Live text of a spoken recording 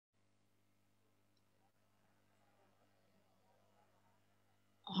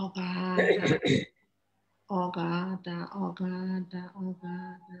Ogada, Ogada, Ogada,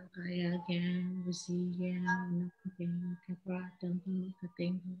 Ogada, Kayagan, Visigan, Nagan, Kapratan,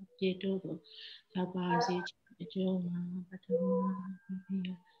 Kating, Jeto, Kabasi, Joma,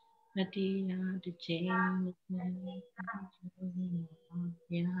 Patama, Nadia, the chain,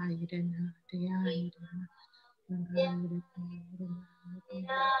 Yahidana, the Yahidana,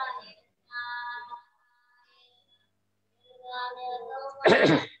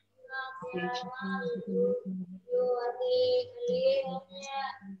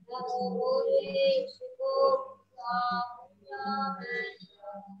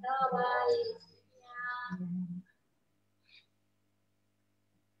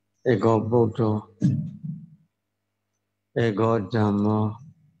 Ego Buddha, Ego Dhamma,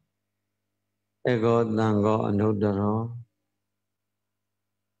 Ego Dango Anudaro,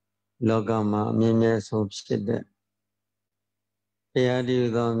 Logama, Mime Subside,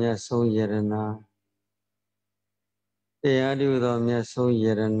 Eadi the Meso Yerena, Eadi the Meso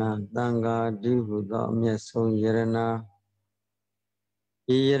Yerena, Danga Divu the Meso Yerena,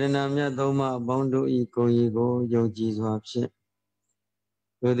 Yerena Miadoma, Bondo Iko Ego, Yogi Swapship.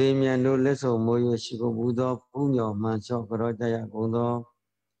 Udemia no leso moyo shiko Buddha, Punyo, Mancho, Karotaya, Gondo.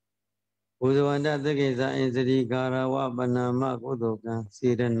 Udwanda the Geza in the Garawa, Banama, Godoka,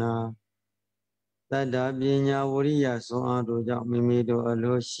 Sirena. Tada Binya Wuriya, so Ando Mimido,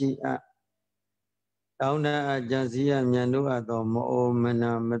 Aloshia. Tauna Ajazia, Mianua, the Mo,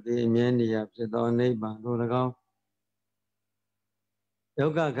 Mena, Mati, Miania, Pidon, Neighbor, Luragao.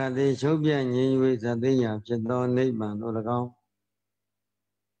 Yoga Kadi, Shobia, Niwi, Zadia, Pidon, Neighbor, Luragao.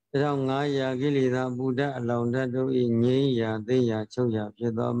 Trong ngã ya cái lì ra Buddha lòng ra đâu ý nhí ya thế ya châu ya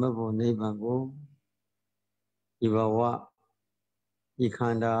phía đó mới vô này bằng cố ý bảo wa ý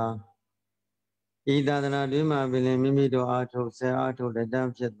khanda ý đa đana đối mà bên này mimi đồ a thâu đại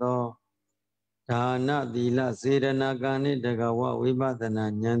đam phía đó đà na đi la se đà na ca ni đà ca wa vi ba đà na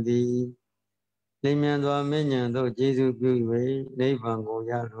nhàn đi lên miền đó mấy nhàn đó Giêsu biểu về này bằng cố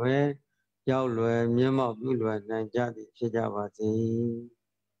ya lue giao lue miếng mọc biểu lue này cha đi phía cha bà gì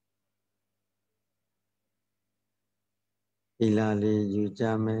Ilali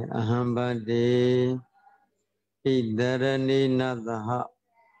Yujame Ahambade Idarani Nadaha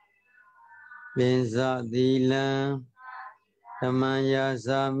Benza Dilan Tamaya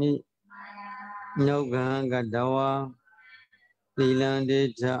Sami Nyoganga Dawa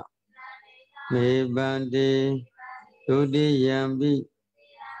Dilandita Mebande Tudi Yambi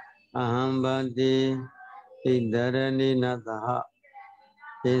Ahambade Idarani Nadaha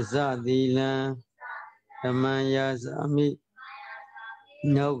Benza Dilan Tamaya Sami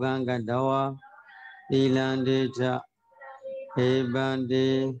Nyoganga Dawa Dilandita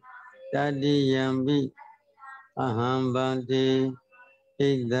Ebande Tadi Yambi Ahambande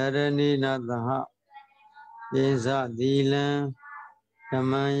Idarani Nadaha Yesa Dilan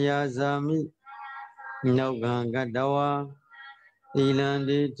Tamaya Sami Nyoganga Dawa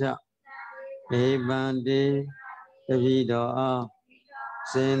Dilandita Ebande Tavidoa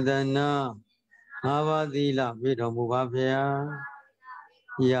Sendana Avadila Vido Mubapya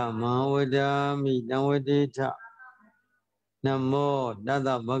Yamawada Midawadita Namo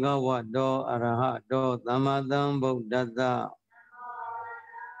Dada Bhagavato Arahato Tamadam Buddhata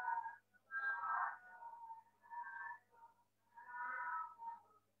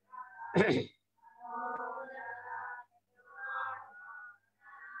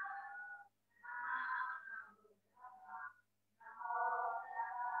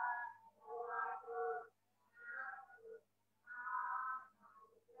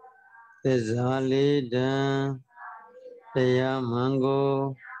Tezalidan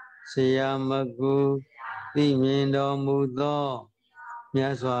Teyamango Seyamagu Timindo Mudo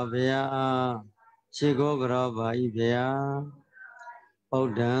Myaswabhya Shigograba Ibhya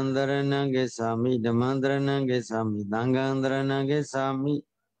Audhandaranang Gesami Dhamandaranang Gesami Dangandaranang Gesami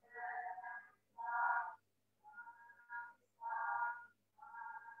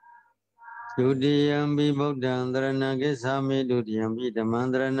Dudiyambi Bodhandaranang Gesami Dudiyambi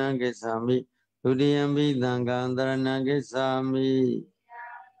Dhamandaranang Gesami Dudiyambi Dangandaranang Gesami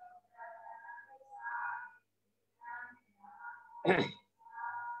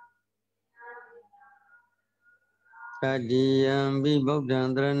Tadiyambi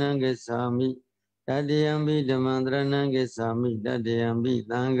Bodhandaranang Gesami Tadiyambi Dhamandaranang Gesami Tadiyambi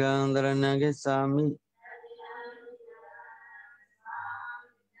Dangandaranang Gesami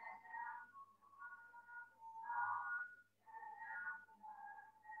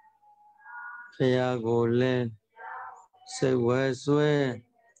Phaya ko le Sai wဲဆွဲ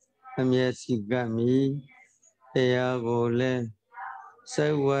အမျက်စီကပ်မိတရားကိုလည်း စိ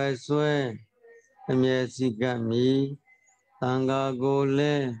တ်ဝဲဆွဲအမျက်စိကပ်မီသံဃာကိုလ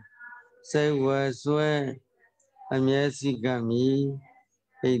ည်းစိတ်ဝဲဆွဲအမျက်စိကပ်မီ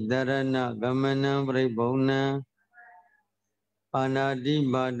ဣတရဏဂမနံပြိဘုံနံပါဏာတိ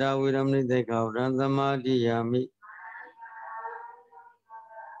ပါဒဝိရမဏိတေခဝရံသမာတိယာမိ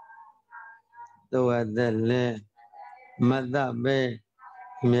သောအသက်လည်းမတ္တပဲ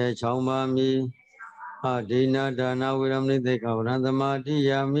အမြဲချောင်းပါမည်အာဒိနာဒါနဝိရမဏိတေခဝရံသမာတိ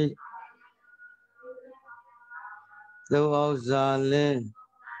ယာမိသောဥစ္စာလည်း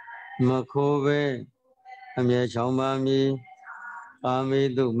မခိုးပဲအမြဲချောင်းပါမည်ကာမေ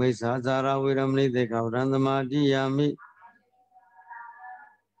တုမိစ္ဆာဇာရဝိရမဏိတေခဝရံသမာတိယာမိ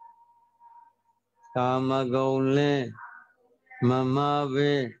ကာမဂုဏ်လည်းမမ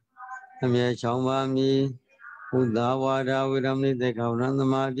ပဲအမြဲချောင်းပါမည်ဥဒ္ဒဝါဒဝိရမဏိတေခဝရံသ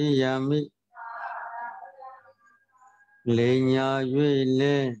မာတိယာမိလိညာ၍လ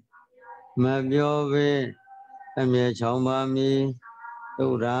ည်းမပြောပဲအမြဲချောင်းပါမည်သု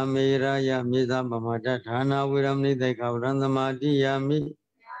ရာမေရယမြေသာပမတ္ထဌာနဝိရမဏိတေခဝရံသမာတိယာမိ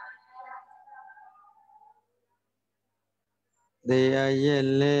တေအရဲ့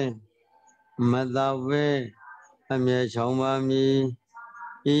လည်းမတော့ပဲအမြဲချောင်းပါမည်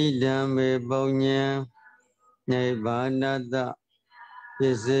ဣဒံမေပုံညံနိဗ္ဗာနတပ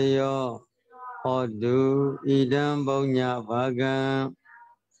စ္စယောဟောတုဣဒံပုံညဘာကံ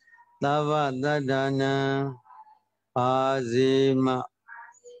သဗ္ဗတတ္တနံအာဇေမ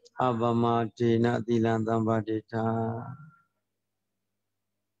အပမတေနသီလံသမ္ပါတိတာ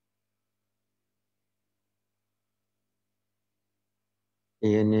ဒီ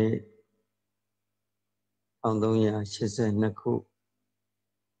ကနေ့1382ခု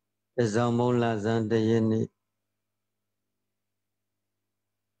တဇောင်းမုံလဇန်တရက်နေ့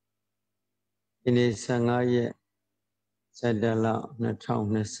ဒီနေ့15ရက်စက်တလ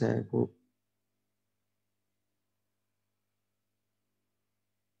2020ခု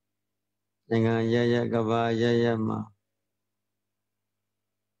နိုင်ငံရရကဘာရရမှာ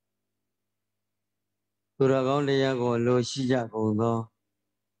သူတော်ကောင်းတရားကိုလိုရှိကြကုန်သော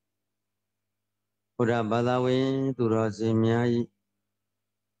ဘုရားဘာသာဝင်သူတော်စင်များ၏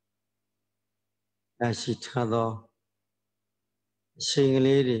အရှိထားသောအချိန်က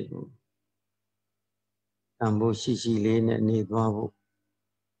လေးတွေကိုတန်ဖိုးရှိရှိလေးနဲ့နေသွားဖို့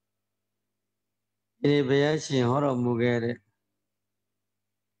ဒီဘုရားရှင်ဟောတော်မူခဲ့တဲ့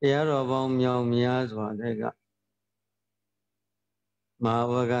တရားတော်ပေါင်းမြောက်များစွာတဲ့ကမဟာ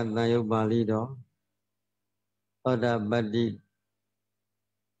ဝဂတန်ယုတ်ပါဠိတော်သောတာပတ္တိ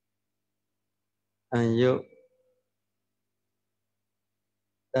အံယုတ်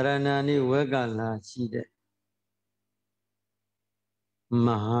တရဏာနိဝေကလာရှိတဲ့မ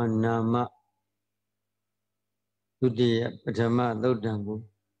ဟာနာမဒုတိယပထမသုတ်တံကို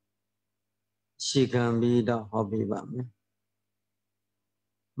ရှိခံပြီးတော့ဟောပြပါမယ်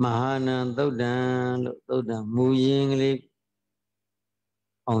မဟာနံသုတ်တံလို့သုတ်တံမူရင်းကလေး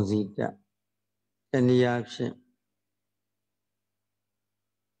အောင်စီတတနည်းအားဖြင့်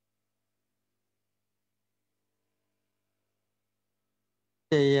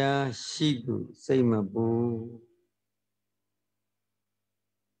တရားရှိသူစိတ်မပူ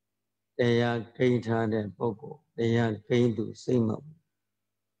တရားကိန်းထားတဲ့ပုဂ္ဂိုလ်တရားကိန်းသူစိတ်မပူ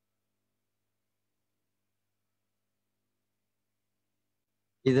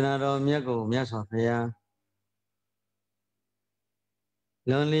ဣဒနာတော်မြတ်ကိုမြတ်စွာဘုရား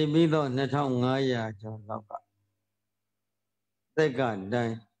လွန်လီပြီးတော့2500ကျော်လောက်ကသက်ကတို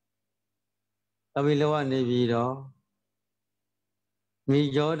င်းအဘိလဝနေပြီးတော့မိ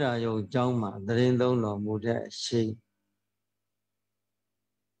ကျောတာယုံเจ้าမှာသရင်သုံးတော်မူတဲ့အရှိ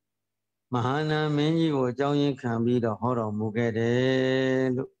မဟာနာမင်းကြီးကိုအကြောင်းရင်းခံပြီးတော့ဟောတော်မူခဲ့တယ်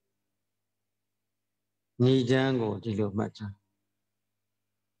လို့ညီချမ်းကိုဒီလိုမှတ်ထား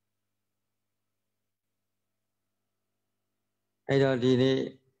အဲ့တော့ဒီနေ့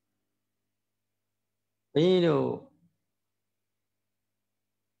ဘုန်းကြီးတို့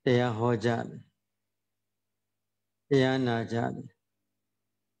တရားဟောကြတယ်တရားနာကြတယ်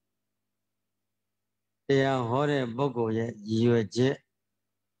တရားဟောတဲ့ပုဂ္ဂိုလ်ရဲ့ရည်ရွယ်ချက်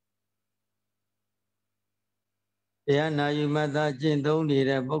တရားနာယူမှတ်သားကျင့်သုံးနေ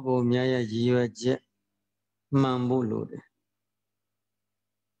တဲ့ပုဂ္ဂိုလ်များရဲ့ရည်ရွယ်ချက်မှန်ဖို့လိုတယ်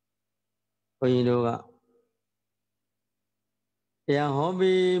ဘုန်းကြီးတို့ကတရားဟော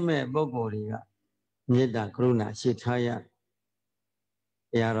ပြီးမဲ့ပုဂ္ဂိုလ်တွေကမေတ္တာကရုဏာရှိထားရ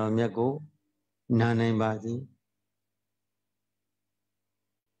တရားတော်မြတ်ကိုနာနိုင်ပါစေ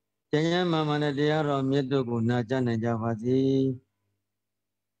ကျမ်းစာမှန်တဲ့တရားတော်မြတ်တို့ကိုနာကြားနိုင်ကြပါစေ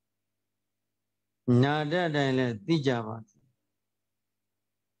နာတဲ့အတိုင်းလည်းသိကြပါစေ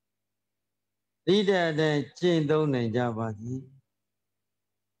တိတဲ့အတိုင်းကျင့်သုံးနိုင်ကြပါစေ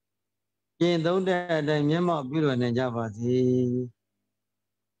ကျင့်သုံးတဲ့အတိုင်းမျက်မှောက်ပြုလို့နိုင်ကြပါစေ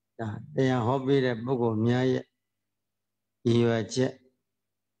ဒါတရားဟောပေးတဲ့ပုဂ္ဂိုလ်များရဲ့ရည်ရွယ်ချက်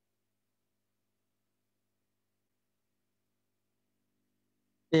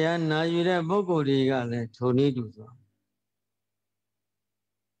တရားနာယူတဲ့ပုဂ္ဂိုလ်တွေကလည်းထိုနည်းတူစွာ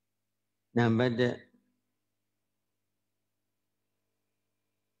နံပါတ်1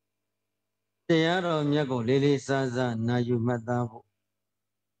တရားတော်မြတ်ကိုလေးလေးစားစားနာယူမှတ်သားဖို့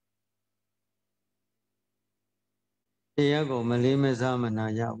တရားကိုမလေးမစားမနာ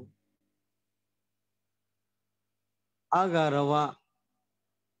ရဘူးအာဂရဝ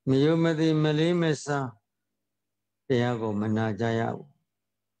မယုံမသိမလေးမစားတရားကိုမနာကြရဘူး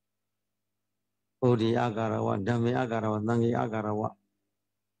ဘုဒ္ဓအာဂရဝဓမ္မေအာဂရဝသံဃေအာဂရဝ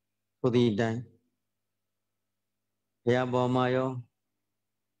ဘုဒ္ဓအတိုင်းဘုရားပေါ်မှာရော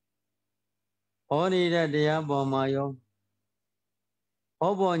ဟောနေတဲ့တရားပေါ်မှာရော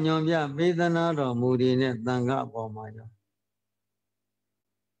ဟောပေါ်ညွန်ပြပေးသနာတော်မူတဲ့သံဃာပေါ်မှာရော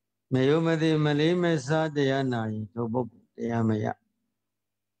မယုံမသိမလေးမစားတရားနာရင်ထိုပုဂ္ဂိုလ်တရားမရ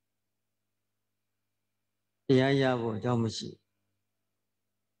တရားရဖို့အကြောင်းမရှိ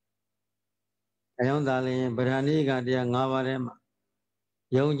အကြောင်းသာလျှင်ဗဒာနိကတရား၅ပါးထဲမှာ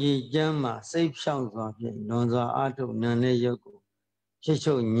ယုံကြည်ကျမ်းမှာစိတ်ဖြောင့်စွာဖြင့်လွန်စွာအားထုတ်နံတဲ့ရုပ်ကိုဖြစ်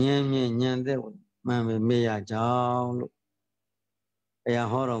ချုပ်ဉာဏ်မြင့်ဉာဏ်သက်မှန်ပေမေ့ရကြောင်းလို့ဘုရား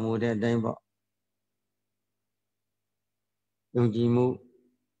ဟောတော်မူတဲ့အတိုင်းပေါ့ယုံကြည်မှု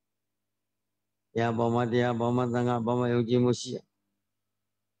တရားပေါ်မှာတရားပေါ်မှာသံဃာပေါ်မှာယုံကြည်မှုရှိရ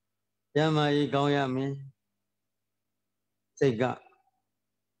ကျမ်းမာရေးကောင်းရမယ်စိတ်က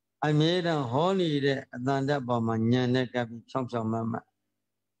အမြဲတမ်းဟောနေတဲ့အတန်တတ်ပေါ်မှာဉာဏ်နဲ့ကပ်ပြီးဖြောင်းဖြောင်းမတ်မတ်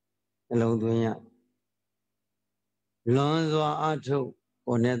နှလုံးသွင်းရလွန်စွာအားထုတ်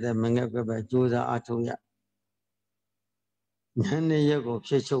ကိုယ်နဲ့တည်းမငဲ့ပဲကြိုးစားအားထုတ်ရဉာဏ်နဲ့ရုပ်ကို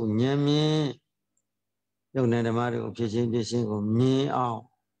ဖြစ်ချုပ်ဉာဏ်မြင်ယုံနဲ့ဓမ္မတွေကိုဖြစ်ချင်းကိုမြင်အောင်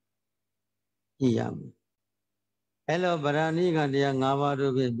ကြည့်ရမယ်အဲ့လိုဗราဏိကတရား၅ပါး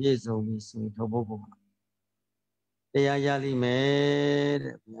တို့ဖြင့်ပြည့်စုံပြီဆိုရင်ထိုပုဂ္ဂိုလ်တရားရလိမ့်မယ်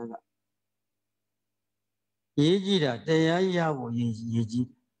တဲ့ဘုရားကရေးကြည့်တာတရားရဖို့ရေးကြည့်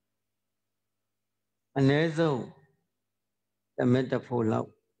အ ਨੇ ဆုံးတမက်တဖို့လောက်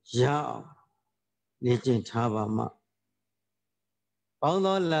ရအောင်လေ့ကျင့်ထားပါမှကောင်း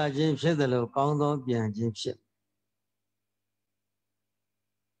သောလာခြင်းဖြစ်သလိုကောင်းသောပြန်ခြင်းဖြစ်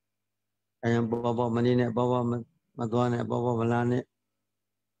အရင်ပေါ်မနေနဲ့ပေါ်မသွားနဲ့ပေါ်မလာနဲ့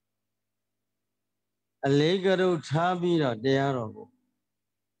အလေးကရုထားပြီးတော့တရားတော်ကို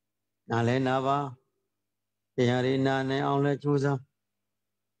နားလဲနာပါတရားရည်နာနိုင်အောင်လဲကြိုးစား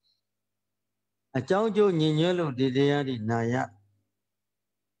အကြောင်းကျိုးညီညွတ်လို့ဒီတရားဒီနာရ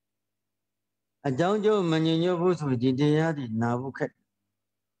အကြောင်းကျိုးမညီညွတ်ဘူးဆိုဒီတရားဒီနာဖို့ခက်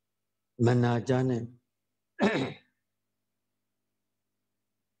မနာကြနဲ့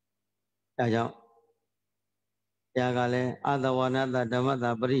ဒါကြောင့်တရားကလည်းအာသဝနာတဓမ္မတာ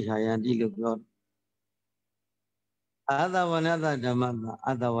ပရိခာယံတိလို့ပြောအာသဝနာတဓမ္မတာ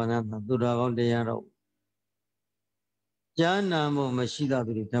အာသဝနာတသူတော်ကောင်းတရားတော့ကြားနာမှုမရှိတော့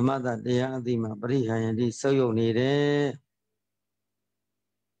ဘူးဓမ္မတာတရားအသိမှပရိခာယံတိဆုပ်ယုပ်နေတယ်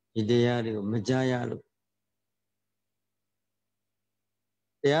ဒီတရားတွေကိုမကြားရလို့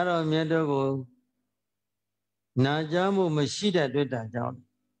တရားတော်မြတ်တို့ကိုနာကြားမှုမရှိတဲ့အတွက်ကြောင့်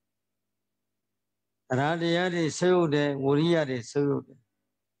အရာတရားတွေဆုပ်ယုပ်တယ်ဝိရိယတွေဆုပ်ယုပ်တယ်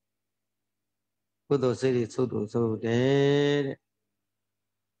ကုသိုလ်စိတ်တွေဆုပ်တယ်တဲ့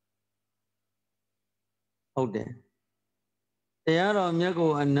ဟုတ်တယ်တရားတော်မြတ်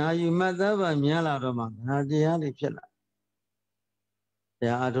ကိုအနာယူမှတ်သားပါများလာတော့မှဒါတရားတွေဖြစ်လာတ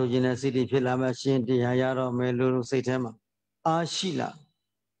ရားအထုတ်ခြင်းနဲ့စိတ်တွေဖြစ်လာမှရှင်တရားရတော့မယ်လို့စိတ်ထဲမှာအားရှိလာ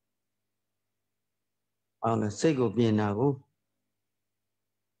အောင်လဲစိတ်ကိုပြင်တာကို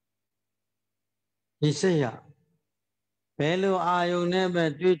ဒီစိတ်ရဘယ်လိုအာယုန်နဲ့ပဲ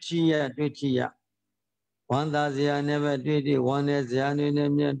တွေ့ချရဝမ်းသာစရာနဲ့ပဲတွေ့ဝမ်းနဲ့စရာနဲ့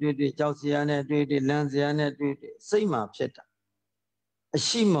မြတွေ့ကြောက်စရာနဲ့တွေ့လမ်းစရာနဲ့တွေ့စိတ်မှာဖြစ်တာအ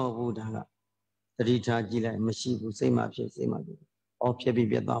ရှိမဟုတ်ဘူးဒါကသတိထားကြည့်လိုက်မရှိဘူးစိတ်မှာဖြစ်ဩဖြစ်ပြီး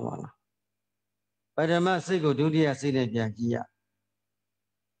ပြတ်သွားပါလားပထမစိတ်ကိုဒုတိယစိတ်နဲ့ပြန်ကြည့်ရ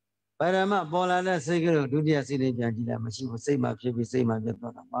ပရမပေါ်လာတဲ့စိတ်ကလေးဒုတိယစိတ်နဲ့ပြန်ကြည့်လိုက်မရှိဘူးစိတ်မှာဖြစ်ပြီးစိတ်မှာပြတ်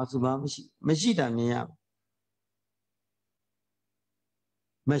သွားတာဘာစုဘာမရှိတာမြင်ရ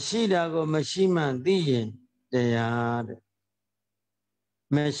မရှိတာကိုမရှိမှန်သိရင်တရားတဲ့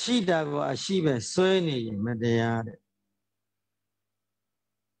မရှိတာကိုအရှိပဲစွဲနေရင်မတရားတဲ့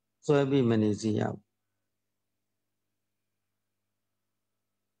စွဲပြီးမနေစီရဘူး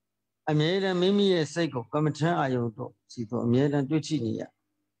အမြဲတမ်းမိမိရဲ့စိတ်ကိုကမ္မထမ်းအာယုံတော့စီတော့အမြဲတမ်းတွေ့ချိနေရ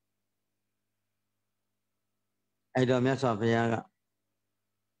အဲ့တော့မြတ်စွာဘုရားက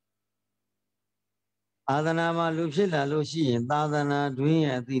သာသနာမှာလူဖြစ်လာလို့ရှိရင်သာသနာတွင်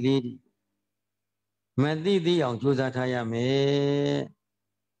ရဲ့အသီလေးတွေမသိအောင်ကြိုးစားထားရမယ်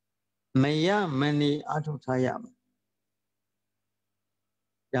မရမနေအထုတ်ထားရမယ်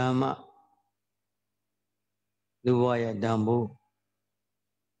ဒါမှလူဘဝရဲ့တန်ဖိုး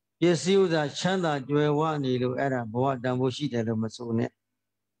ပစ္စည်းဥစ္စာချမ်းသာကြွယ်ဝနေလို့အဲ့ဒါဘဝတန်ဖိုးရှိတယ်လို့မဆိုနဲ့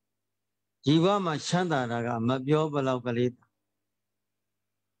ဒီဘဝမှာချမ်းသာတာကမပြောဘလောက်ကလေး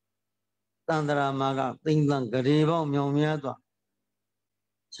တန်ត្រာမာကသိမ့်သံဂရေပေါင်းမြောင်များစွာ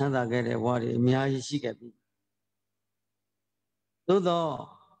ချမ်းသာခဲ့တဲ့ဘဝတွေအများကြီးရှိခဲ့ပြီသို့တော့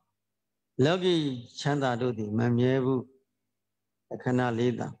လောကီချမ်းသာတို့သည်မမြဲဘူးအခဏ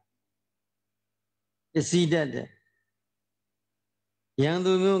လေးသာပစ္စည်းတတ်တဲ့ရန်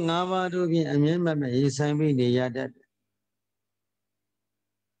သူမျိုး၅ပါးတို့ဖြင့်အမြဲမပြတ်ရေးဆိုင်ပြီးနေရတတ်တယ်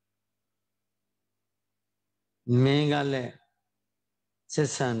မင်းကလည်းဆ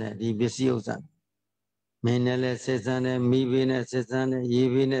က်ဆံတဲ့ဒီပစ္စည်းဥစ္စာမင်းနဲ့လည်းဆက်ဆံတယ်မိဘနဲ့ဆက်ဆံတယ်ရေ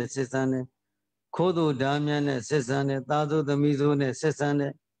ဘနဲ့ဆက်ဆံတယ်ခိုးသူဓာမြတ်နဲ့ဆက်ဆံတယ်သားသူသမီးသူနဲ့ဆက်ဆံတ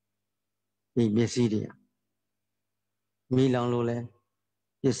ယ်ဒီပစ္စည်းတွေမိလောင်လို့လဲ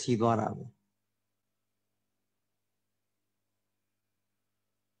ပစ္စည်းသွားတာပဲ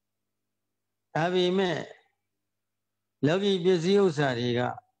ဒါပေမဲ့လောကီပစ္စည်းဥစ္စာတွေက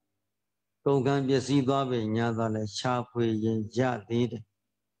ကုန်ကံပစ္စည်းသွားပဲညာသွားလဲရှားဖွေရင်ရသေးတယ်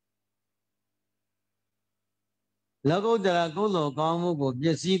လောကုတ္တရာကုသိုလ်ကောင်းမှုကိုပ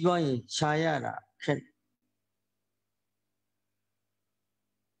စ္စည်းသွားရင်ရှားရတာခက်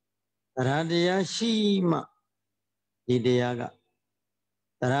တရားတရားရှိမှဒီတရားက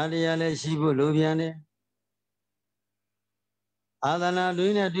တရားတရားလည်းရှိဖို့လိုပြန်တယ်အာသနာတွ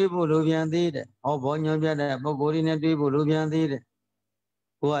င်နဲ့တွေ့ဖို့လိုပြန်သေးတယ်ဟောဘောညွန်ပြတဲ့ပုဂ္ဂိုလ်တွေနဲ့တွေ့ဖို့လိုပြန်သေးတယ်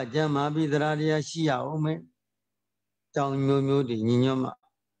ကိုယ်ကကျမ်းမာပြီးတရားတရားရှိရအောင်မယ်ကြောင်မျိုးမျိုးတွေညီညွတ်မှ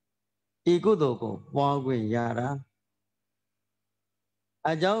ဒီကုသိုလ်ကိုပွားခွင့်ရတာ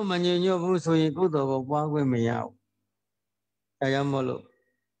အကြောင်းမညီညွတ်ဘူးဆိုရင်ကုသိုလ်ကိုပွားခွင့်မရဘူးအဲကြောင့်မို့လို့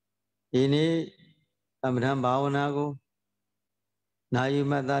ဒီနေ့သမထဘာဝနာကိုနာယူ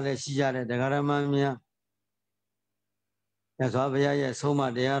မှတ်သားလည်းရှိကြတဲ့တရားဓမ္မများမြတ်စွာဘုရားရဲ့ဆုံးမ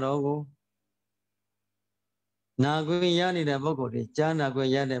တရားတော်ကိုနာခွင့်ရနေတဲ့ပုဂ္ဂိုလ်တွေကြားနာခွင့်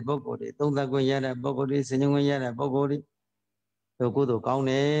ရတဲ့ပုဂ္ဂိုလ်တွေသုံးသပ်ခွင့်ရတဲ့ပုဂ္ဂိုလ်တွေဆင်ခြင်ခွင့်ရတဲ့ပုဂ္ဂိုလ်တွေတို့ကုသိုလ်ကောင်း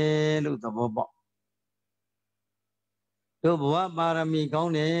တယ်လို့သဘောပေါက်တို့ဘဝပါရမီကော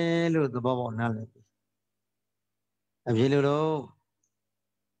င်းတယ်လို့သဘောပေါက်နားလည်ပြီအဖြစ်လို့တော့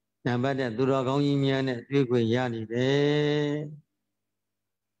နံပါတ်တဲ့သူတော်ကောင်းကြီးများနဲ့တွေ့ခွင့်ရနေတယ်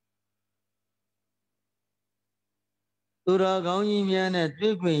သူတော်ကောင်းကြီးများနဲ့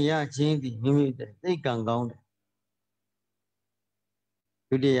တွေ့ခွင့်ရခြင်းသည်မိမိတဲ့သိက္ခာကောင်းတယ်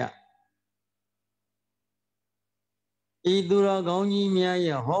ဒုတိယဤသူတော်ကောင်းကြီးများ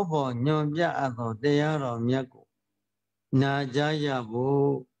ရဲ့ဟောပေါ်ညွန်ပြအပ်သောတရားတော်မြတ်ကိုနာကြားရဖို့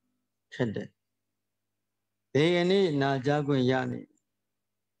ခက်တယ်ဒီကနေ့နာကြားခွင့်ရနေ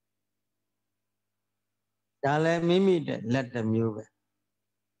ဒါလည်းမိမိတဲ့လက်တစ်မျိုးပဲ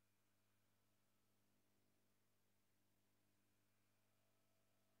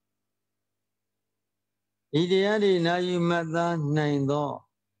ဒီတရားတွေနာယူမှတ်သားနိုင်သော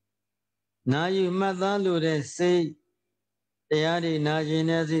နာယူမှတ်သားလို့တဲ့စိတ်တရားတွေနာကျင်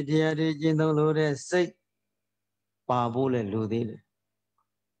တဲ့စိတ်တရားတွေကျင့်သုံးလို့တဲ့စိတ်ပါဖို့လဲလူသေးတယ်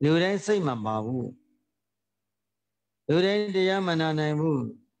လူတိုင်းစိတ်မပါဘူးလူတိုင်းတရားမနာနိုင်ဘူး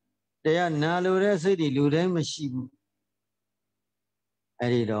တရားနာလို့တဲ့စိတ်တွေလူတိုင်းမရှိဘူး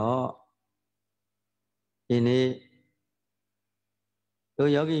အဲ့ဒီတော့ဒီနေ့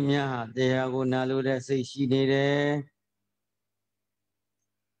တို့ယောဂီများဟာတရားကိုနာလို့တဲ့စိတ်ရှိနေတယ်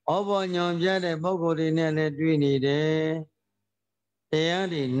ဩဘောညွန်ပြတဲ့ပုဂ္ဂိုလ်တွေနဲ့လည်းတွေ့နေတယ်တရား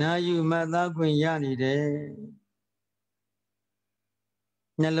တွေနာယူမှတ်သားခွင့်ရနေတယ်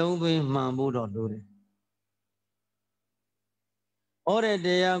နှလုံးသွင်းမှန်ဖို့တော့လိုတယ်ဩတဲ့တ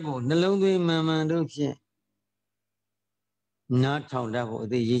ရားကိုနှလုံးသွင်းမှန်မှန်တို့ဖြင့်နားထောင်တတ်ဖို့အ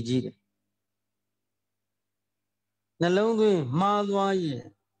သေးရေးကြီးတယ်နှလုံးသွင်းမှားသွားရင်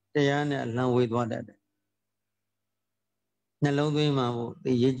တရားနဲ့လမ်းဝေးသွားတတ်တယ်နှလုံးသွင်းမှဖို့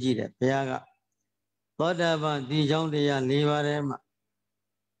သိရေးကြည့်တယ်ဘုရားကသောတာပန်ဒီကြောင့်တရား၄ပါးထဲမှာ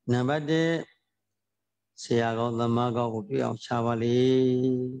နံပါတ်1ဆရာကောင်းသမားကောင်းကိုတွေ့အောင်ရှားပါလေ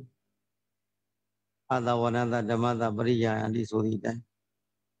အတဝရဏဓမ္မတပရိယာယတိဆိုသည့်တိုင်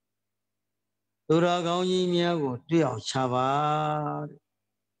သူတော်ကောင်းကြီးများကိုတွေ့အောင်ရှားပါ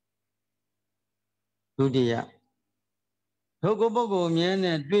ဒုတိယ ထိုကိုပုဂ္ဂိုလ်မြဲ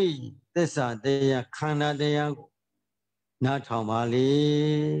နဲ့တွေ့သစ္စာတရားခန္ဓာတရားကိုနားထောင်ပါလေ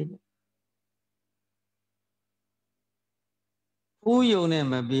ဖူးယုံနဲ့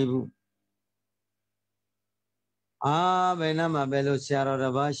မပြီးဘူးဘယ်နှမှာပဲလို့ဆရာတော်တ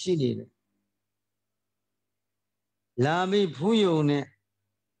စ်ပါးရှိနေတယ်လာပြီးဖူးယုံနဲ့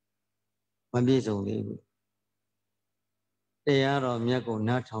မပြည့်စုံသေးဘူးတရားတော်မြတ်ကို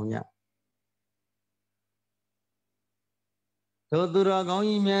နားထောင်ရတို့သူတော်ကောင်း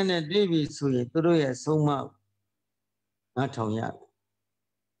ကြီးများနဲ့တွေ့ပြီဆိုရင်သူတို့ရဲ့ဆုံးမနားထောင်ရတယ်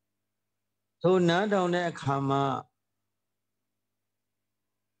ထိုနားထောင်တဲ့အခါမှာ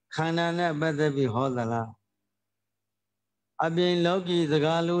ခန္ဓာနဲ့ပတ်သက်ပြီးဟောသလားအပြင်လောကီစ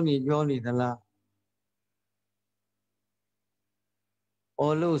ကားလုံးကြီးပြောနေသလား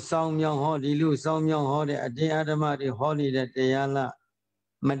လို့စောင်းမြောင်းဟောဒီလူစောင်းမြောင်းဟောတဲ့အတင်းအဓမ္မတွေဟောနေတဲ့တရားလား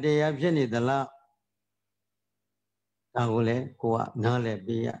မတရားဖြစ်နေသလားဒါကိုလည်းကိုကနားလည်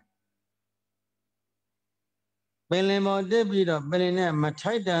ပေးရပင်လင်ပေါ်တက်ပြီးတော့ပင်လင်နဲ့မ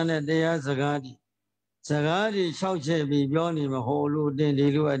ထိုက်တန်တဲ့တရားစကားတွေလျှောက်ချက်ပြီးပြောနေမဟိုလူအတင်းဒီ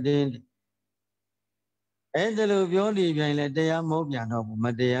လူအတင်းအဲ့ဒါလိုပြောနေပြန်လဲတရားမဟုတ်ပြန်တော့ဘူးမ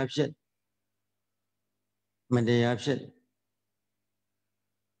တရားဖြစ်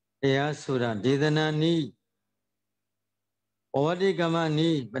တရားဆိုတာဒေသနာနည်းဩဝတိကမန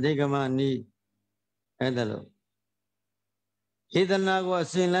ည်းပဋိကမနည်းအဲ့ဒါလို့ဒေသနာကိုအ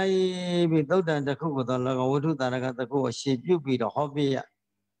စဉ်လိုက်ပြီးသုတ်တန်တစ်ခုကိုတော့၎င်းဝိထုတာရကတစ်ခုကိုရှေ့ပြုပြီးတော့ဟောပြရ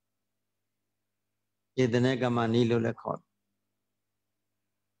ဒေသနာကမနည်းလို့လည်းခေါ်တယ်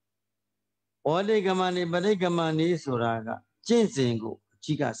ဩဝတိကမနည်းပဋိကမနည်းဆိုတာကကျင့်စဉ်ကိုအ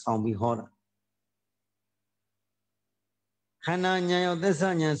ကြီးကဆောင်ပြီးဟောတာခန္ဓာဉာဏ်ရောသစ္စာ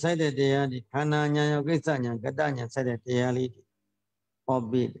ဉာဏ်ဆိုင်တဲ့တရားတွေခန္ဓာဉာဏ်ရောကိစ္စဉာဏ်ကတ္တဉာဏ်ဆိုင်တဲ့တရားလေးတွေဟော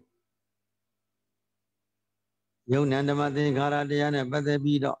ပြီးယုံ နံဓမ္မသင်္ခါရတရားနဲ့ပတ်သက်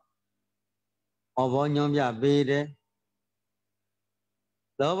ပြီးတော့ဟောဘောညွှန်ပြပေးတယ်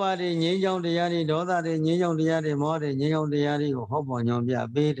လောဘတွေငြိမ်းချောင်းတရားတွေဒေါသတွေငြိမ်းချောင်းတရားတွေမောဟတွေငြိမ်းချောင်းတရားတွေကိုဟောပေါ်ညွှန်ပြ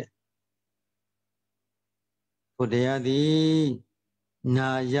ပေးတယ်ဘုရားသည်နာ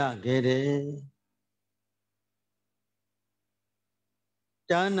ရခဲ့တယ်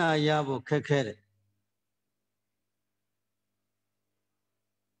ကြားနာရဖို့ခက်ခဲတယ်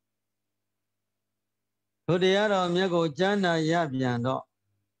ဘုရားတော်မြတ်ကိုကြားနာရပြန်တော့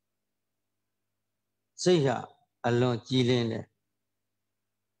စိတ်ဟာအလွန်ကြည်လင်းတယ်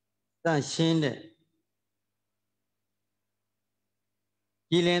တန့်ရှင်းတဲ့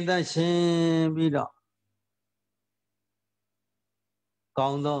ကြည်လင်တန့်ရှင်းပြီးတော့ကော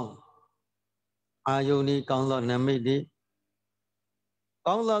င်းသောအာယုန်ဤကောင်းသောနမိတ်တွေ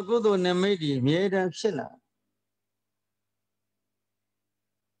ကောင်းသောကုသိုလ်နမိတ်တွေအမြဲတမ်းဖြစ်လာ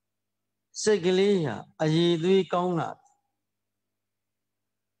စိတ်ကလေးဟာအရည်သွေးကောင်းလာ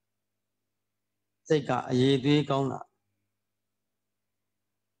စိတ်ကအရည်သွေးကောင်းလာ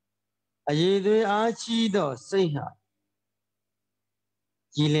အရည်သွေးအားကြီးသောစိတ်ဟာ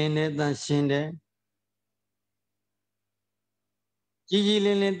ကြည်လင်တဲ့တန်ရှင်းတဲ့ကြည်ကြည်လ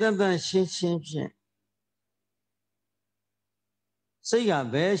င်လင်တန်တန်ရှင်းရှင်းဖြင့်စိတ်က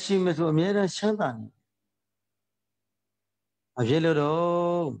ဘယ်ရှိမဆိုအမြဲတမ်းချမ်းသာနေအဖြစ်လို့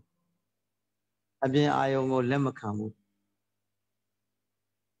တော့အပြင်အာယုံကိုလက်မခံဘူး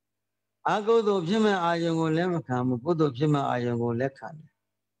အကုသိုလ်ဖြစ်မဲ့အာယုံကိုလက်မခံဘူးကုသိုလ်ဖြစ်မဲ့အာယုံကိုလက်ခံတယ်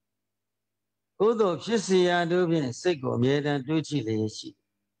ကုသိုလ်ဖြစ်စီရာတို့ဖြင့်စိတ်ကိုအမြဲတမ်းတွေးကြည့်လျက်ရှိ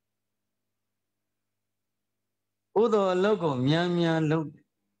ကုသိုလ်အလုပ်ကိုမြန်မြန်လုပ်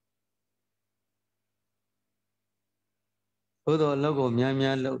ကုသိုလ်အလုပ်ကိုမြန်မြ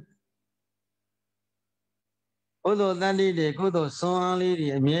န်လုပ်ကုသိုလ်တန်တိတွေကုသိုလ်ဆွမ်းအားလေးတွေ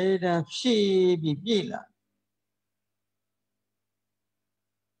အမြဲတမ်းဖြည့်ပြီးပြည့်လာ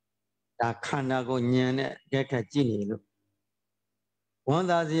ဒါခန္ဓာကိုညံနဲ့ကြက်ခတ်ကြည့်နေလို့ဝမ်း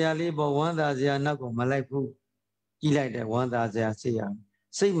သာစရာလေးပေါ်ဝမ်းသာစရာနောက်ကိုမလိုက်ဘူးကြည့်လိုက်တဲ့ဝမ်းသာစရာစိ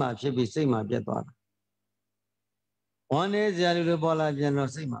တ်မှဖြစ်ပြီးစိတ်မှပြတ်သွားတာဝမ်းနေစရာလေးတွေပေါ်လာပြန်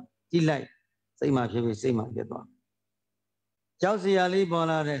တော့စိတ်မှကြည့်လိုက်စိတ်မှဖြစ်ပြီးစိတ်မှပြတ်သွားကြောက်စရာလေးပေါ်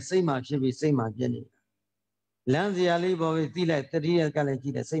လာတဲ့စိတ်မှဖြစ်ပြီးစိတ်မှပြတ်နေတာလမ်းစရာလေးပေါ်ပြီးသိလိုက်တတိယကလည်းကြ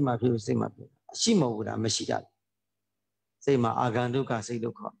ည့်တယ်စိတ်မှဖြစ်ပြီးစိတ်မှပြတ်အရှိမဟုတ်ဘူးဒါမရှိတာစိတ်မှအာဂန္တုကစိတ်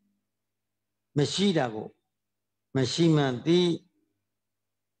လို့ခေါ်မရှိတာကိုမရှိမှန်သိ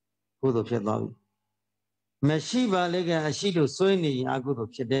ကုသိုလ်ဖြစ်သွားပြီမရှိပါလေကအရှိလို့စွဲနေရင်အကုသို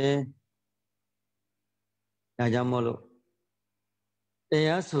လ်ဖြစ်တယ်ဒါကြောင့်မို့လို့တ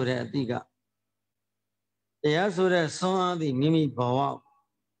ရားဆိုတဲ့အတိကတရားဆိုတဲ့ဆွမ်းအားသည့်မိမိဘဝ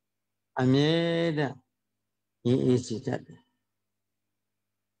အမြဲတမ်းအေးစေတတ်တယ်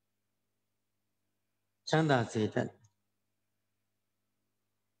ချမ်းသာစေတတ်တယ်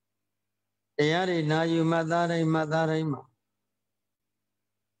တရားတွေနာယူမှတ်သားတိုင်းမှာ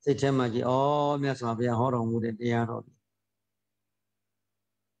စိတ်ထဲမှာကြည်ဩမြတ်စွာဘုရားဟောတော်မူတဲ့တရားတော်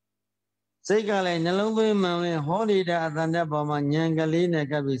စိတ်ကလည်းနှလုံးသွင်းမှန်လဲဟောနေတဲ့အတန်တက်ပေါ်မှာဉာဏ်ကလေးနဲ့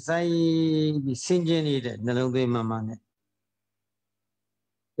ကပ်ပြီးစိုက်ပြီးဆင်ကျင်နေတဲ့နှလုံးသွင်းမှန်မှန်နဲ့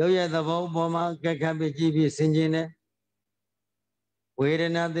ရုပ်ရဲ့သဘောပေါ်မှာကက်ခတ်ပြီးကြည့်ပြီးဆင်ကျင်တဲ့ဝေဒ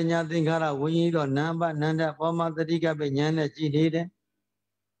နာတင်ညာသင်္ခါရဝိညာဉ်တော်နာမ်ပနန္ဒပေါ်မှာတတိကပဲဉာဏ်နဲ့ကြည့်နေတဲ့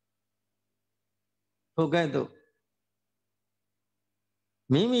ထိုကဲ့သို့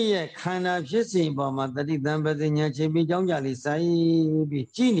မိမိရဲ့ခန္ဓာဖြစ်စဉ်ပေါ်မှာတတိတံပတိညာချိန်ပြီးကြောင်းကြလေးစိုက်ပြီး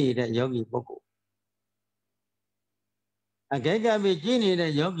ကြည့်နေတဲ့ယောဂီပုဂ္ဂိုလ်အကဲကပ်ပြီးကြည့်နေ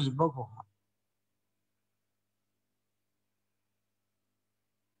တဲ့ယောဂီပုဂ္ဂိုလ်ဟာ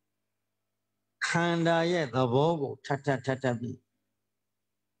ခန္ဓာရဲ့သဘောကိုထပ်ပြီး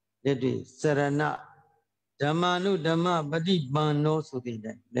လက်တွေ့စရဏဓမ္မာနုဓမ္မပฏิပန်နောဆိုတဲ့လ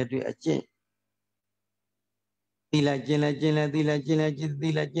က်တွေ့အကျင့်သီလိုက်ကျင့်လိုက်သီလိုက်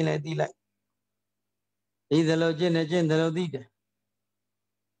ဒီသလိုကျင့်တယ်ကျင့်တယ်လို့သိတယ်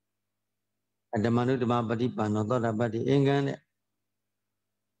ဓမ္မနုဓမ္မပฏิပန်နောသောတာပတ္တိအင်္ဂန်နဲ့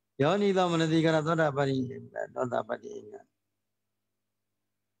ယောနိသောမနတိကရသောတာပတ္တိအင်္ဂန်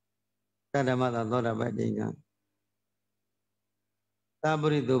ကဓမ္မသာသောတာပတ္တိအင်္ဂန်သပ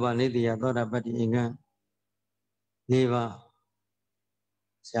ရိသုဘနေတိယသောတာပတ္တိအင်္ဂန်၄ပါး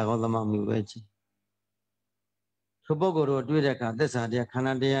ဆရာကောသမမူပဲချင်းထိုပုဂ္ဂိုလ်တို့တွေ့တဲ့အခါသစ္စာတရားခန္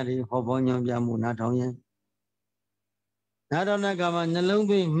ဓာတရားတွေဟောပေါ်ညွှန်ပြမှုနားထောင်ရင်နားထောင်တဲ့အခါမှာနှလုံး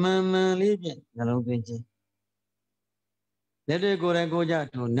သွင်းမှန်လေးဖြင့်နှလုံးသွင်းခြင်းလက်တွေကိုယ်တိုင်ကိုကြ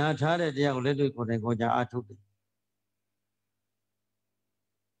ထိုနာထားတဲ့တရားကိုလက်တွေကိုယ်တိုင်ကိုကြအားထုတ်တယ်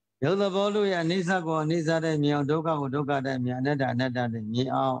ရုပ်သဘောလို့ရအနိစ္စကိုအနိစ္စတဲ့မြင်အောင်ဒုက္ခကိုဒုက္ခတဲ့မြင်အနတ္တတဲ့မြင်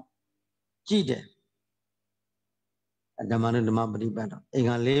အောင်ကြည့်တယ်ဓမ္မနုဓမ္မပฏิပတ်တော်အင်္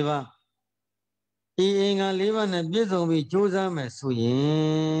ဂါ၄ပါးဒီအင်္ဂါ၄ပါးနဲ့ပြည့်စုံပြီးကြိုးစားမယ်ဆိုရ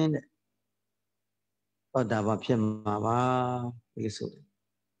င်တဲ့သောတာပန်ဖြစ်မှာပါဒီဆိုတ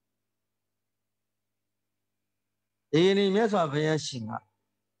ယ်ဒီနေ့မြတ်စွာဘုရားရှင်က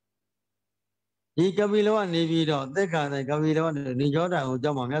ဒီကပိလဝနေပြီးတော့သက်ခါတဲ့ကပိလဝနေကြောတာကို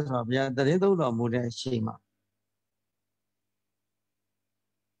ကြောက်မှမြတ်စွာဘုရားတရင်သုံးတော်မူတဲ့အချိန်မှာ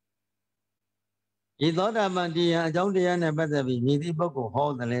ဒီသောတာပန်တရားအကြောင်းတရားနဲ့ပတ်သက်ပြီးမြည်သည့်ပုဂ္ဂိုလ်ဟော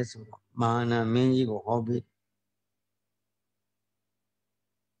တယ်လဲဆိုတော့မဟာနာမင်းကြီးကိုဟောပြီး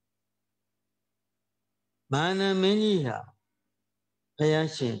မဟာနာမင်းကြီးဟာဘုရား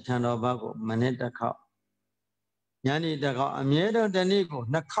ရှင်ထံတော်ဘက်ကိုမနေ့တစ်ခေါက်ညနေတစ်ခေါက်အမြဲတမ်းတစ်နေ့ကို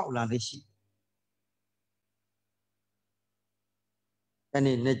2ခေါက်လာလို့ရှိတယ်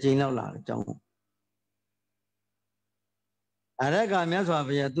။နှစ်ကြိမ်လောက်လာတဲ့အကြောင်းအရကမြတ်စွာ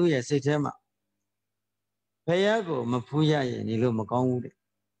ဘုရားသူ့ရဲ့စိတ်ထဲမှာဘုရားကိုမဖူးရရင်ဒီလိုမကောင်းဘူးတဲ့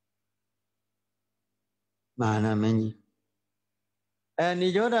မဟာနာမင်းကြီးနိ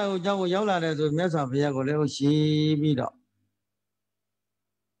ရောဓကိုအကြောင်းကိုရောက်လာတဲ့ဆိုမြတ်စွာဘုရားကိုလည်းရှိပြီးတော့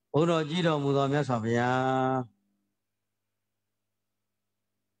ဘုန်းတော်ကြီးတော်မူသောမြတ်စွာဘုရား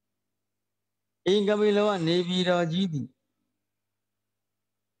အင်္ဂပိလောကနေပြည်တော်ကြီးသည်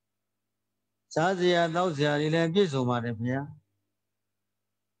စားစရာတောက်စရာတွေလည်းပြည့်စုံပါတယ်ဗျာ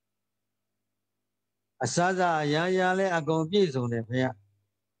အစားစားအရာရာလည်းအကုန်ပြည့်စုံတယ်ဗျာ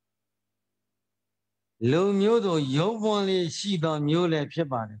လူမျိုးတို့ရုပ်ပွန်လေးရှိသောမျိုးလည်းဖြစ်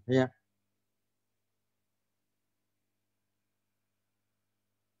ပါတယ်ဗျာ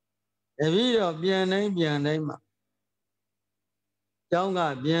တပည့်တော်ပြန်တိုင်းမှာကျောင်းက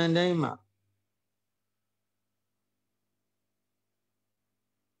ပြန်တိုင်းမှာ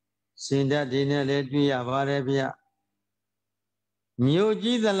စင်တတ်ဒီနဲ့လည်းတွေ့ရပါတယ်ဗျာမြို့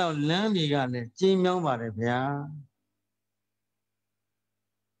ကြီးသလောက်လမ်းတွေကလည်းကျဉ်းမြောင်းပါတယ်ဗျာ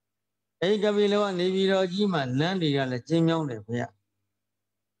အဲ့ကပိလောကနေပြည်တော်ကြီးမှာလမ်းတွေကလည်းကျဉ်းမြောင်းတယ်ဗျာ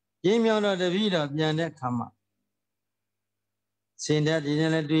ကျဉ်းမြောင်းတော့တပည့်တော်ပြန်တဲ့ခါမှာစင်တတ်ဒီ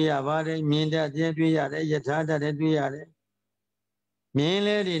နဲ့လည်းတွေ့ရပါတယ်မြင်တတ်ခြင်းတွေ့ရတယ်ယထာတတ်လည်းတွေ့ရတယ်မြင်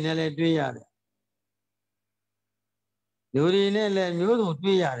လဲဒီနဲ့လည်းတွေ့ရတယ်လူတွေနဲ့လည်းမျိုးစုံ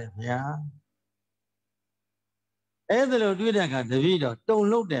တွေ့ရတယ်ဗျာအဲ့ဒါလိုတွေ့တဲ့အခါတပည့်တော်တုန်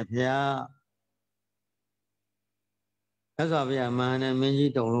လှုပ်တယ်ဗျာသစ္စာဗျာမဟာနာမင်း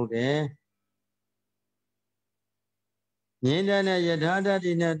ကြီးတုန်လှုပ်တယ်မြင်တဲ့ယထာတတ်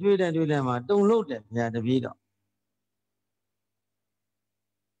ဒီနဲ့တွေ့တဲ့မှာတုန်လှုပ်တယ်ဗျာတပည့်တော်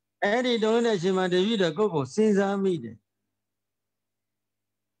အဲ့ဒီတုံးတဲ့အချိန်မှာတပည့်တော်ကိုယ့်ကိုစဉ်းစားမိတယ်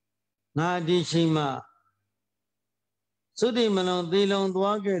ငါဒီချိန်မှာသုတိမလွန်သေလွန်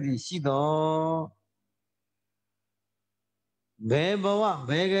သွားခဲ့သည်ရှိတော်ဘယ်ဘဝ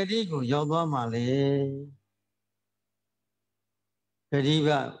ဘယ်ဂတိကိုရောက်သွားမှာလဲ ဂ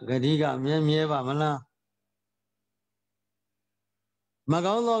တိကမြဲပါမလားမ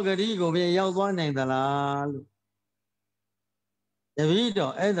ကောင်းသောဂတိကိုပြန်ရောက်သွားနိုင်သလားလို့တပည့်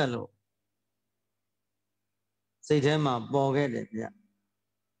တော်အဲ့ဒါလို့စိတ်ထဲမှာပေါ်ခဲ့တယ်ဗျ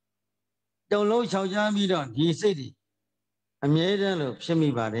တုံလုံးခြောက်ချပြီးတော့ဒီစိတ်တွေအမြဲတမ်းလို့ဖြစ်မိ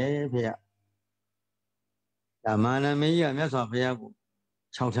ပါတယ်ဗျဒါမာနမင်းကြီးကမြတ်စွာဘုရားကို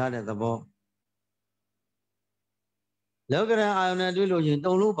ခြောက်ထားတဲ့သဘောလောကရန်အာယုန်နဲ့တွေ့လို့ရင်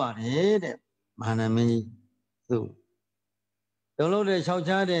တုံလို့ပါတယ်တဲ့မာနမင်းကြီးသူတုံလို့တဲ့ခြောက်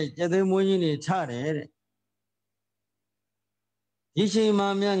ချတဲ့ကျက်သိမ်းမွေးကြီးနေထတယ်တဲ့ဒီချိန်မှာ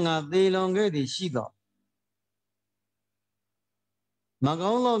မြတ်ငါသေလွန်ခဲ့သည်ရှိတော့မ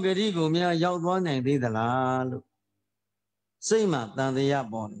ကောင်းသောဂတိကိုများရောက်သွားနိုင်သေးသလားလို့စိတ်မှာတန်တရား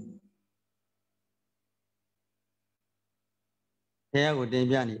ပေါ်နေဘုရားကိုတင်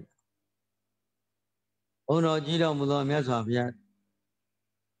ပြနေဘုန်းတော်ကြီးတော်မူသောမြတ်စွာဘုရား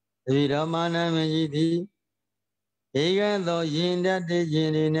တပည့်တော်မာနမင်းကြီးသည်ဧကံသောယင်တတ်တည်ခြ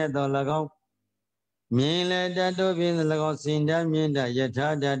င်းတွေနဲ့တော်၎င်းမြင်လဲတတ်တို့ဖြင့်၎င်းစင်တတ်မြင်တတ်ယထာ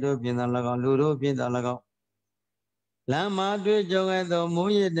တတ်တို့ဖြင့်၎င်းလူတို့ဖြင့်၎င်းလမ်းမှာတွေ့ကြုံရသော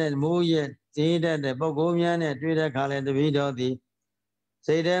မိုးရသေးတတ်တဲ့ပုဂ္ဂိုလ်များနဲ့တွေ့တဲ့အခါလဲတပည့်တော်သည်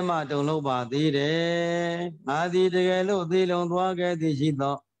စိတ်ထဲမှာတုန်လှုပ်ပါသေးတယ်ငါသည်တကယ်လို့သေလွန်သွားခဲ့သည်ရှိ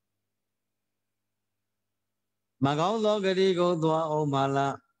သောမကောင်းသောဂတိကိုသွားအောင်ပါ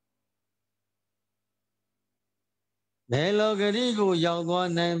လားဘယ်လိုဂတိကိုရောက်သွား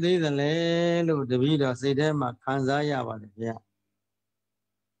နိုင်သေးသလဲလို့တပည့်တော်စိတ်ထဲမှာခံစားရပါတယ်ဗျာ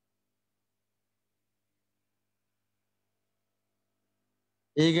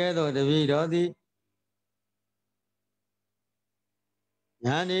ဤကဲ့သို့တပည့်တော်သည်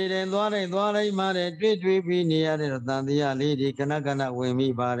ညာနေတယ်သွားလိုက်မှတယ်တွေ့ပြီးနေရတဲ့တန်တရားလေးဒီခဏခဏဝင်မိ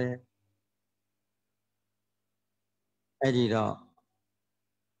ပါတယ်အဲ့ဒီတော့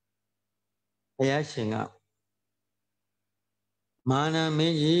ဘုရားရှင်ကမာနမ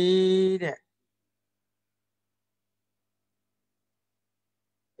င်းကြီးတဲ့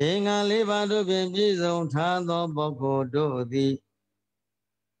အင်္ဂါ၄ပါးတို့ဖြင့်ပြည့်စုံထားသောပုဂ္ဂိုလ်တို့သည်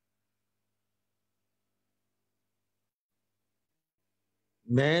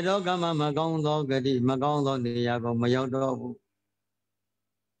ဘယ်တော့မှမကောင်းသောဂတိမကောင်းသောနေရာကိုမရောက်တော့ဘူး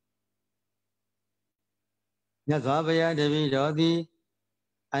မြတ်စွာဘုရားတပည့်တော်သည်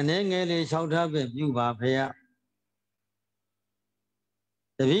အနေငယ်လေးလျှောက်ထားဖြင့်ပြုပါဖေယ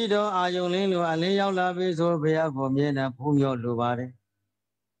တပည့်တော်အာယုံလင်းလိုအလင်းရောက်လာပြီဆိုဘုရားကိုမြဲတမ်းဖူးမြော်လိုပါတယ်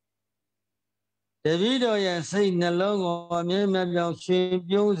တပည့်တော်ရဲ့စိတ်နှလုံးကိုအမြဲမပြောင်းရွှင်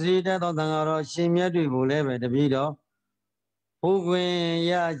ပြုံးစေတတ်သောသံဃာတော်ရှင်မြတ်တွေကိုလည်းပဲတပည့်တော်ဖူးခွင့်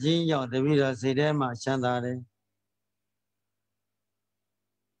ရခြင်းကြောင့်တပည့်တော်စိတ်ထဲမှာချမ်းသာတယ်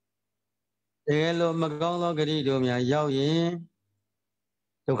တကယ်လို့မကောင်းသောဂတိတို့များရောက်ရင်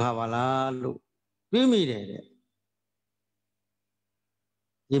ဒုက္ခပါလားလို့တွေးမိတယ်တဲ့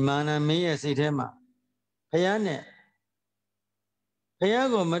ဒီမာနမင်းရဲ့စိတ်ထဲမှာဘုရားနဲ့ဘုရား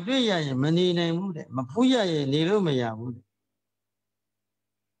ကိုမတွေ့ရရင်မနေနိုင်ဘူးတဲ့မဖူးရရင်နေလို့မရဘူးတဲ့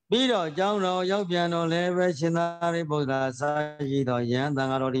ပြီးတော့အကြောင်းတော်ရောက်ပြန်တော့လည်းပဲရှင်သာရိပုတ္တရာစာရည်တော်ယဟန်သံ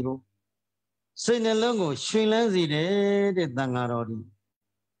ဃာတော်ဒီကိုစိတ်နှလုံးကိုရွှင်လန်းစေတယ်တဲ့သံဃာတော်ဒီ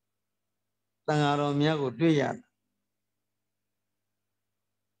သံဃာတော်များကိုတွေ့ရတယ်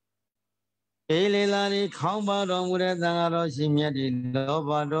အေလေလာဒီခေါင်းပါတော်မူတဲ့သံဃာတော်ရှင်မြတ်ဒီလောဘ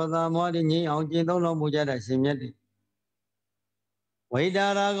ဒေါသမောဟဒီငြိမ်းအောင်ကျင့်သုံးတော်မူကြတဲ့ရှင်မြတ်ဒီဝိတာ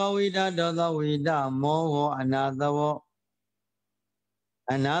ရာဂဝိတာဒေါသဝိတာမောဟအနာသဝ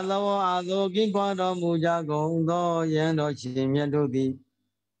အနာသဝအာသောကိကွာတော်မူကြကုန်သောယံတော်ရှင်မြတ်တို့သည်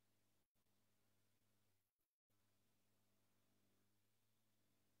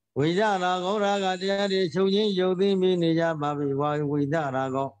ဝိဇာရာဂောရာဂတရားတွေချုပ်ချင်းယုတ်သိမ်းပြီးနေကြပါပြီဝိဇာရာ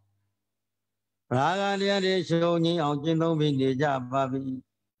ဂောရာဂတရားတွေချုပ်ငြိမ်းအောင်ကျင့်သုံးပြီးနေကြပါပြီ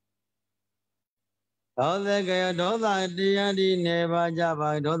ဒေါသကရဒေါသတရားတွေနေပါကြပါ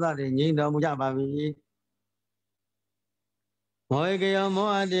ဒေါသတွေငြိမ်းတော်မူကြပါပြီမောဟကရောမော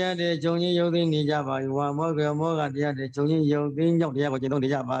ဟတရားတွေချုပ်ငြိမ်းယုတ်သိမ်းနေကြပါပြီဝါမောဟကရောမောဟတရားတွေချုပ်ငြိမ်းယုတ်သိမ်းကြောင့်တရားကိုကျင့်သုံးနေ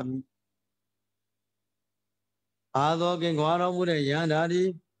ကြပါပြီအာသောကင်ကွာတော်မူတဲ့ယန္တာဒီ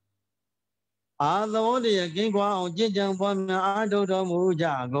အာသောတရားကင်းကွာအောင်ကြင်ကြံပွားများအာထုတော်မူကြ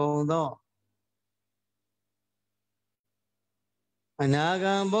ကုန်သောအနာ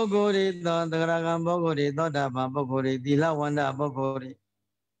ဂံပုဂ္ဂိုလ်တွေသောသဂရဂံပုဂ္ဂိုလ်တွေသောတာပန်ပုဂ္ဂိုလ်တွေသီလဝန္တပုဂ္ဂိုလ်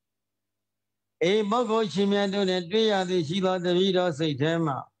တွေပုဂ္ဂိုလ်ရှင်မြတ်တို့နဲ့တွေ့ရသည်ရှိသောတပည့်တော်စိတ်ထဲ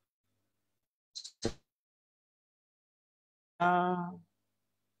မှာ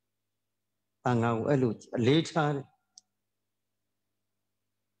သံဃာကိုအဲ့လိုအလေးထားတယ်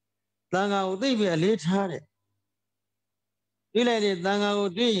သံဃာကိုသိပြီးအလေးထားတယ် တွေ့လိုက်တဲ့သံဃာကို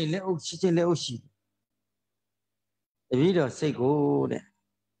တွေ့ရင်လက်အုပ်ချစ်ချင်းလက်အုပ်ရှိတပည့်တော်စိတ်ကိုတဲ့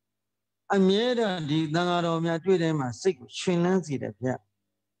အမြဲတမ်းဒီသံဃာတော်များတွေ့တိုင်းမှာစိတ်ကိုရှင်လန်းစေတယ်ဗျ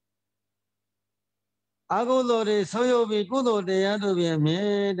အကုသိုလ်တွေဆုံးယုတ်ပြီးကုသိုလ်တရားတို့ပြင်အမြဲ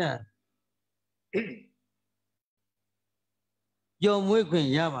တမ်းပျော်မွေ့ခွင့်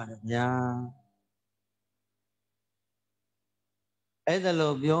ရပါတယ်ဗျာအဲ့ဒါ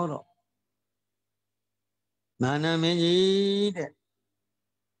လို့ပြောတော့မာနမင်းကြီးတဲ့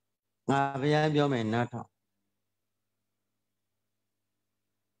ငါဘုရားပြောမယ်နားထောင်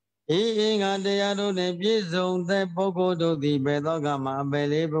အေးငါတရားတို့နဲ့ပြည့်စုံတဲ့ပုဂ္ဂိုလ်တို့သည်ဘယ်သောကမှအပယ်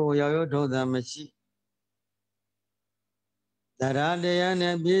လေးဘုရားရောက်ထုံးစံမရှိတရားတရား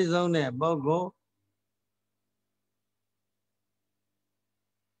နဲ့ပြည့်စုံတဲ့ပုဂ္ဂိုလ်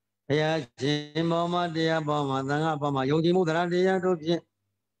ဘုရားရှင်ပေါ်မှာတရားပေါ်မှာသံဃာပေါ်မှာယုံကြည်မှုတရားတရားတို့ဖြင့်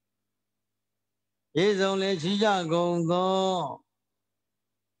ပြည့်စုံလေရှိကြကုန်သော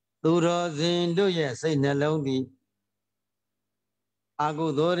သူတော်စင်တို့ရဲ့စိတ်နှလုံးသည်အကု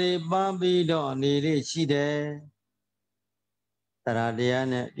သိုလ်တွေပန်းပြီးတော့နေရရှိတယ်တရားတရား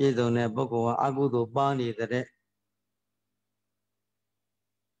နဲ့ပြည့်စုံတဲ့ပုဂ္ဂိုလ်ဟာအကုသိုလ်ပန်းနေတဲ့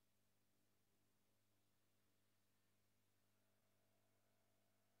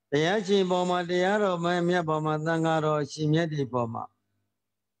တရားရှင်ပေါ်မှာတရားတော်မမြတ်ပေါ်မှာသံဃာတော်ရှင်မြတ်ဒီပေါ်မှာ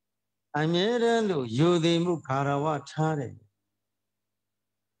အမြဲတမ်းလို့ယူသည်မှုခါရဝထားတယ်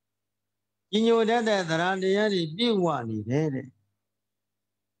ညညိုတတ်တဲ့တရားတရားတွေပြည့်ဝနေတယ်တဲ့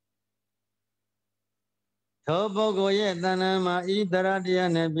သောပုဂ္ဂိုလ်ရဲ့တဏ္ဍာမှာဤတရားတ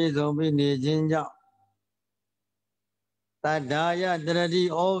ရားနဲ့ပြည့်စုံပြီးနေခြင်းကြောင့်တတ္တာယတရတိ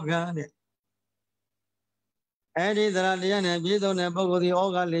ဩဃတဲ့အဲ့ဒီတရားတရားနဲ့ပြည့်စုံတဲ့ပုဂ္ဂိုလ်ဒီဩ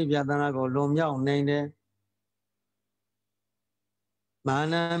ဃလေးပြသနာကိုလွန်မြောက်နိုင်တယ်မာ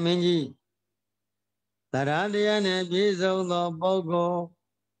နမင်းကြီးတရားတရားနဲ့ပြည့်စုံသောပုဂ္ဂိုလ်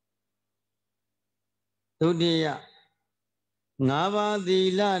ဒုတိယ5ပါးသီ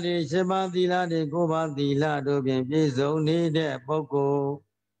လတွေ7ပါးသီလတွေ9ပါးသီလတို့ဖြင့်ပြည့်စုံနေတဲ့ပုဂ္ဂို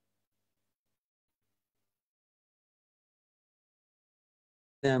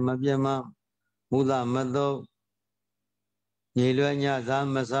လ်မပြတ်မမူသမသောညီလွယ်ညစား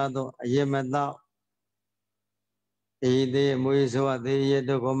မစားသောအယမသောအေးသေးမွေးဆိုသေးရ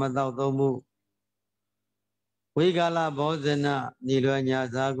တို့ကိုမသောသုံးမှုဝိကာလဘောဇနညီလွယ်ည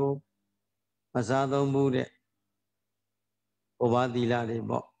စားကိုမစားသုံးမှုတဲ့ဩဘာသီလတွေ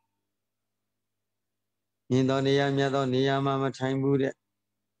ပေါ့မြင်တော်နေရာမြတ်သောနေရာမှာမထိုင်ဘူးတဲ့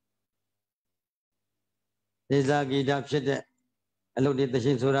ဒေဇာဂီတာဖြစ်တဲ့အလုပ်တွေတ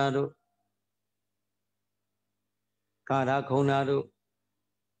ရှိဆိုတာတို့ကာရခုံတာတို့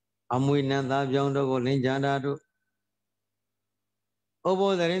အမွေနန္သားပြောင်းတို့ကိုလင်းကြတာတို့ဥပ္ပို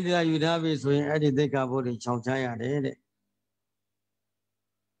လ်သရင်တရားယူထားပြီဆိုရင်အဲ့ဒီသိက္ခာပုဒ်တွေခြောက်ချရတယ်တဲ့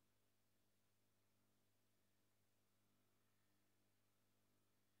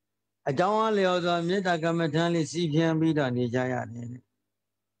အကြောင်းအလျော်စွာမေတ္တာကမ္မထံလေးစီးပြန်ပြီးတော့နေကြရတယ်တဲ့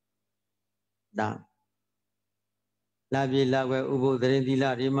ဒါလာပြေလာွယ်ဥပ္ပိုလ်သရင်သီလ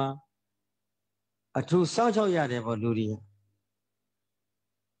တွေမှာအထူးစောင့်ရှောက်ရတယ်ပေါ့လူတွေယ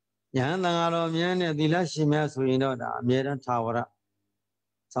ဟန်သံဃာတော်များနဲ့သီလရှင်များဆိုရင်တော့ဒါအမြဲတမ်းသာဝရ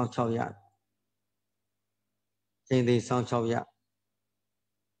စောင့်ရှောက်ရတယ်ချိန်သေးစောင့်ရှောက်ရ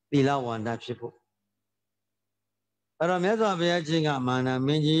သီလဝန္တဖြစ်ဖို့အဲ့တော့မြတ်စွာဘုရားရှင်ကမာနမ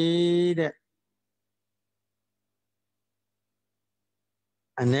င်းကြီးတဲ့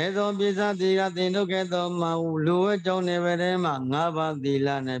အ ਨੇ ဆုံးပိဿသီလသင်တို့ကဲ့သို့မှလူဝဲကြောင်းနေပဲထဲမှာ5ပါးသီလ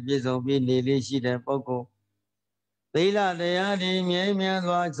နဲ့ပြည့်စုံပြီးနေလေးရှိတဲ့ပုဂ္ဂိုလ်သီလတရားဒီမြဲမြံ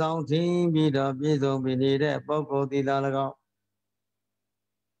စွာဆောင်ထင်းပြီးတော့ပြည့်စုံပြီးနေတဲ့ပုဂ္ဂိုလ်သီလ၎င်း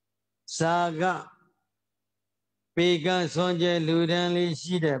စာကပေကံဆွန်ကျဲလူတန်းလေး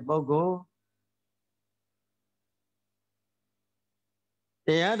ရှိတဲ့ပုဂ္ဂိုလ်တ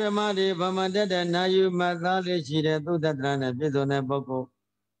ရားဓမ္မတွေဗမတတ်တဲ့နာယူမှတ်သားလေးရှိတဲ့သုတ္တတရနဲ့ပြည့်စုံတဲ့ပုဂ္ဂိုလ်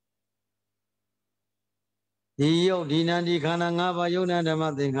ဒီယုတ်ဒီနံဒီခန္ဓာ၅ပါးယုတ်နံဓမ္မ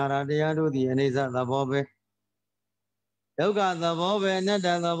သင်္ခါရတရားတို့သည်အိဋ္ဌသဘောပဲဒုက္ခသဘောပဲအနတ္တ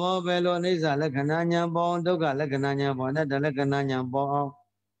သဘောပဲလို့အိဋ္ဌလက္ခဏာဉာဏ်ပေါ်ဒုက္ခလက္ခဏာဉာဏ်ပေါ်အနတ္တလက္ခဏာဉာဏ်ပေါ်အောင်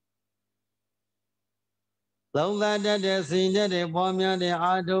သုံးသပ်တတ်တဲ့စိတ်တဲ့ပေါ်များတဲ့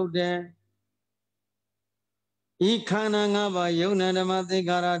အာထုတ်တဲ့ဤခန္ဓာ၅ပါးယုံနာဓမ္မသင်္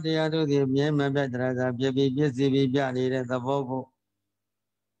ခါရတရားတို့သည်မြဲမပြတ်တရားသာပြည့်ပြီးပြည့်စုံပြီးပြနေတဲ့သဘောကို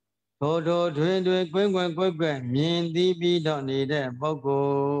ထိုထိုထွင်ထွင်ကွင်းကွင်းကွက်ကွက်မြင်သိပြီးတော့နေတဲ့ပုဂ္ဂို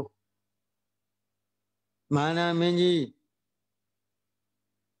လ်မာနမင်းကြီး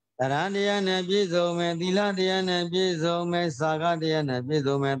တရားတရားနဲ့ပြည့်စုံမယ်သီလတရားနဲ့ပြည့်စုံမယ်စာကတရားနဲ့ပြည့်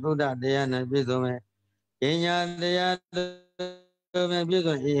စုံမယ်သုဒ္ဓတရားနဲ့ပြည့်စုံမယ် ပညာတရားတို့ဖြင့်ပြည့်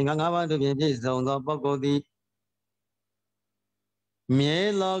စုံ၏ငါးပါးတို့ဖြင့်ပြည့်စုံသောပုဂ္ဂိုလ်သည်မြဲ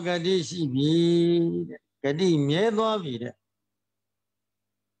သောဂတိရှိပြီတဲ့ဂတိမြဲသွားပြီတဲ့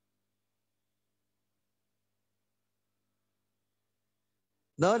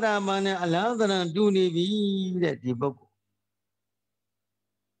သောတာပန်နဲ့အလားသဏ္ဍာန်တူနေပြီတဲ့ဒီပုဂ္ဂိုလ်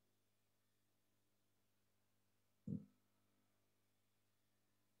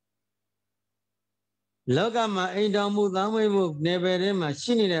လောကမှာအိမ်တော်မူသံဝိမှုနေပယ်ထဲမှာ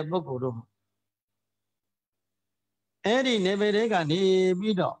ရှိနေတဲ့ပုဂ္ဂိုလ်တို့အဲ့ဒီနေပယ်ထဲကနေ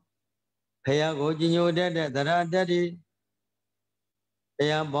ပြီးတော့ဖရာကိုကြည်ညိုတတ်တဲ့သရတ္တိတ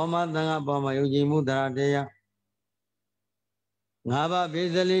ရားဘောမသံဃာဘောမယုံကြည်မှုသရတရားငါးပါးပိ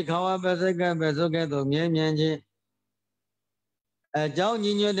စလိခဝပစကပစုကဲ့သို့မြဲမြံခြင်းအကြောင်း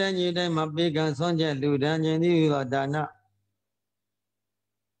ညီညွတ်တဲ့ညီတိုင်းမှာပေကံဆွမ်းချက်လူဒန်းခြင်းသည်သောဒါန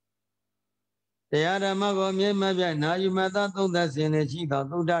တရားဓမ္မကိုမြဲမပြတ်နာယူမသာသုံးသပ်စဉ်လည်းရှိသော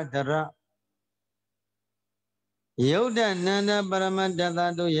သုဒ္ဓတရယုတ်တနန္ဒပရမတ္တသ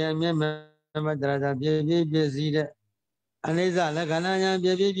တို့ရဲ့မြဲမတ္တရာပြည့်ပြည့်ပြည့်စည်တဲ့အနိစ္စလက္ခဏာညာပြ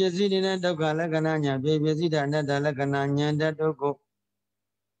ည့်ပြည့်ပြည့်စည်နေတဲ့ဒုက္ခလက္ခဏာညာပြည့်ပြည့်စည်တဲ့အနတ္တလက္ခဏာညာတတို့ကို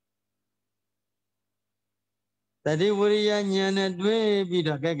တတိဝရိယဉာဏ်နဲ့တွဲပြီး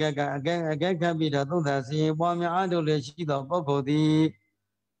တော့အကဲခတ်ပြီးတော့သုံးသပ်စီရင်ပွားများအားထုတ်လည်းရှိသောပုဂ္ဂိုလ်သည်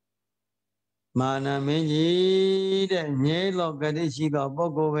မာနမင်းကြီးတဲ့မြဲသောဂတိရှိသောပု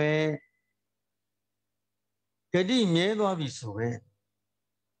ဂ္ဂိုလ်ပဲဂတိမြဲသွားပြီဆိုပဲ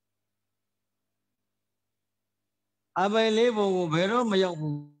အပိုင်လေးပုံကိုဘယ်တော့မရောက်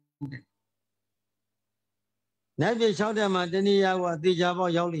ဘူးတဲ့နတ်ပြည်၆တက်မှာတဏှာကိုအတိချာပေါ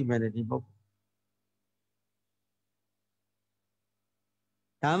က်ရောက်လိမ့်မယ်တဲ့ဒီပုဂ္ဂိုလ်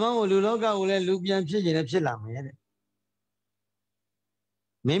ဓမ္မကိုလူလောကကိုလည်းလူပြန်ဖြစ်ရင်လည်းဖြစ်လာမယ်တဲ့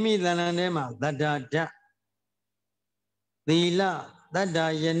မိမိတဏ္ဍာထဲမှာတတ္တာဓာတ်သီလတတ္တာ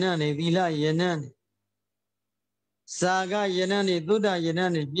ယနနေသီလယနနေစာကယနနေသုဒ္ဓယန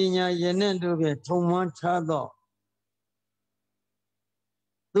နေပညာယနတို့ဖြင့်ထုံမွမ်းထားသော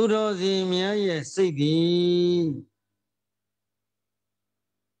သူတော်စင်များရဲ့စိတ်သည်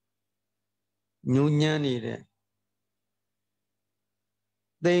ညဉ့်ညမ်းနေတဲ့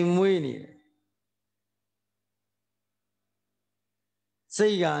တိမ်မွေးနေတယ်စိ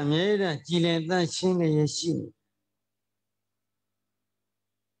တ်ကအမြဲတမ်းကြည်လင်တန့်ရှင်းနေရရှိနေ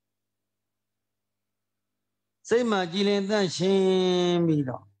စိတ်မှာကြည်လင်တန့်ရှင်းပြီး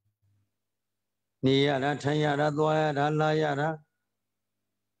တော့နေရတာထိုင်ရတာသွားရတာလာရတာ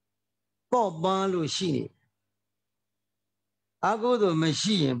ပေါ့ပန်းလို့ရှိနေအကုသို့မ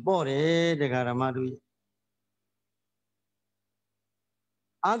ရှိရင်ပေါ့တယ်တရားဓမ္မတို့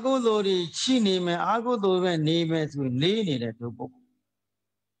အကုသိုလ်တွေရှိနေမယ်အကုသိုလ်ပဲနေမယ်ဆိုလေးနေတဲ့ဒုပုဂ္ဂိုလ်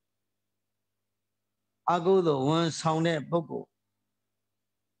အကုသိုလ်ဝန်ဆောင်တဲ့ပုဂ္ဂိုလ်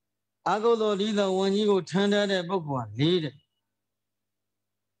အကုသိုလ်ဒီသောဝန်ကြီးကိုထမ်းထားတဲ့ပုဂ္ဂိုလ်ကလေးတဲ့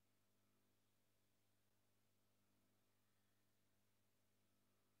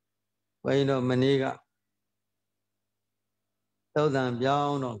ဘုန်းကြီးတို့မနေ့ကသုတ်တံပြော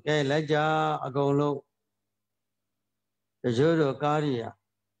င်းတော့ကဲလိုက်ကြအကုန်လုံးတချို့တို့ကားရီ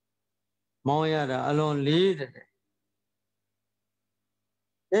မောင်းရတာအလွန်လေးတဲ့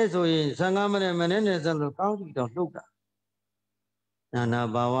အဲဆိုရင်15မိနစ်နဲ့ဆက်လို့ကောင်းပြီတော့လှုပ်တာနာနာ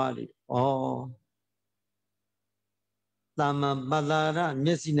ဘာဝလေးဩတာမန်ပလာရမျ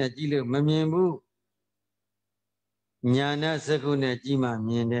က်စိနဲ့ကြည့်လို့မမြင်ဘူးညာဏစကုနဲ့ကြည့်မှ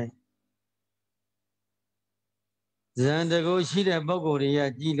မြင်တယ်ဇန်တကူရှိတဲ့ပုဂ္ဂိုလ်တွေက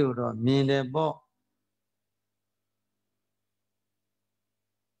ကြည့်လို့တော့မြင်တယ်ပေါ့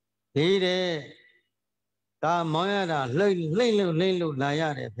ဒီတဲ့ကာမောင်းရတာလှိမ့်လို့လာရ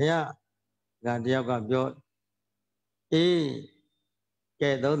တယ်ဘုရားကတယောက်ကပြောအေး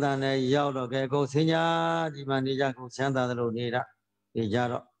ကဲသုံးတန်နဲ့ရောက်တော့ကဲကိုဆင်းညာဒီမှာနေကြကိုချမ်းသာသလိုနေတာနေကြ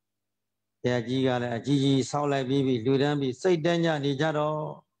တော့တရားကြီးကလည်းအကြီးကြီးဆောက်လိုက်ပြီးလူတန်းပြီးစိတ်တန်းကြနေကြတော့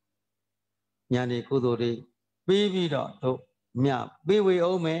ညာနေကုသိုလ်တွေပြီးတော့တို့မြပေးဝေ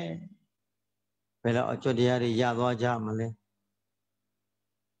အောင်မယ်ဘယ်တော့အကျွတ်တရားတွေရသွားကြမလဲ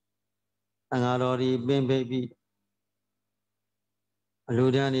အငါတော်ဒီပင်ပိတ်ပြီးအလူ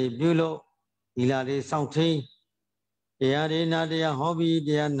တန်းတွေပြုလို့ဒီလာလေးစောင့်ထိန်တရားတွေနာတရားဟောပြီးတ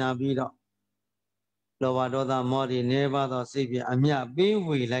ရားနာပြီးတော့လောဘဒေါသမောဟတွေနေပါတော့စိတ်ပြအမြပေး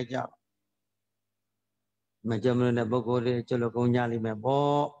ဝေလိုက်ကြမကြမလို့တဲ့ပုဂ္ဂိုလ်တွေကျွလို့ကုန်ကြလိမ့်မယ်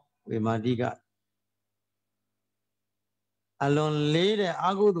ပေါ့ဝေမာတိကအလွန်လေးတဲ့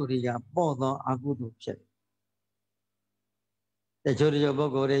အကုသိုလ်တွေကပေါ့သောအကုသိုလ်ဖြစ်တယ်တချို့ပု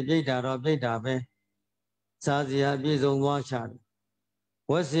ဂ္ဂိုလ်တွေပြိတ္တာတော့ပြိတ္တာပဲစားစရာပြည့်စုံသွားချတယ်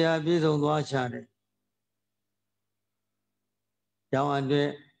ဝတ်စရာပြည့်စုံသွားချတယ် ကြောင်းအတွက်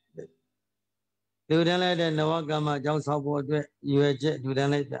လူတန်းလိုက်တဲ့နဝကမ္မကြောင်းဆောက်ဖို့အတွက်ရွယ်ချက်လူတ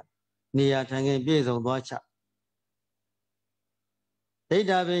န်းလိုက်တဲ့နေရာထိုင်ခင်းပြည့်စုံသွားချဒိဋ္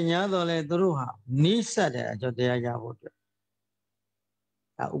ဌာပညာတော်လဲသူတို့ဟာနိစ္စတဲ့အကြောင်းတရားရဖို့အတွက်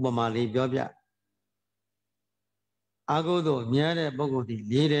ဥပမာလေးပြောပြအာဟုသောမြဲတဲ့ပုဂ္ဂိုလ်ဒီ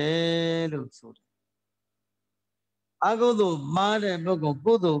လေးတယ်လို့ဆိုတယ်အာဟုသောမှားတဲ့ပုဂ္ဂိုလ်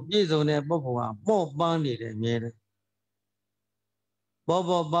ကုသိုလ်ပြည့်စုံတဲ့ပုဂ္ဂိုလ်ဟာပေါ့ပန်းနေတယ်မြဲတယ်ပေါ်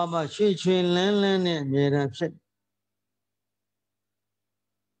ပေါ်ပါပါရွှေရွှေလန်းလန်းနဲ့အမြဲတမ်းဖြစ်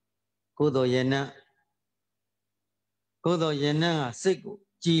ကုသိုလ်ယနကုသိုလ်ယနဟာစိတ်ကို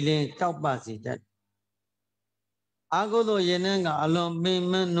ကြည်လင်တောက်ပစေတတ်အာဟုသောယနကအလွန်ပင်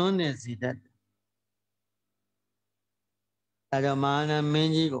မနှွန်းနေစေတတ်ဒါကြောင့်မဟာနာမ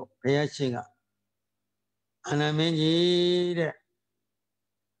င်းကြီးကိုဘုရားရှင်ကအာနာမင်းကြီးတဲ့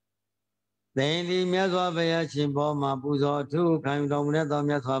သင်ဒီမြတ်စွာဘုရားရှင်ဘောမှာပူဇော်အထုခံယူတော်မူတဲ့သော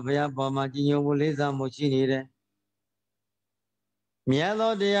မြတ်စွာဘုရားဘောမှာကြည်ညိုမှုလေးစားမှုရှိနေတယ်မြတ်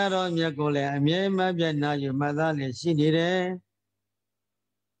သောတရားတော်မြတ်ကိုလည်းအမြဲမပြတ်နာယူမှတ်သားလည်းရှိနေတယ်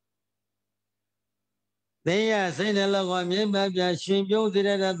သင်ရစိတ်နှလုံးကိုအမြဲမပြတ်ရှင်ပြုံးစေ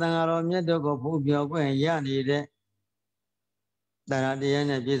တဲ့သံဃာတော်မြတ်တို့ကိုဖူးပြောခွင့်ရနေတဲ့တရားတရား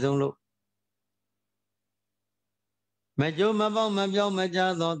နဲ့ပြည့်စုံလို့မကြိုးမပေါက်မပြောင်းမကြ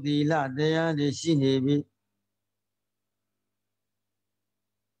သောသီလတရားတွေရှိနေပြီ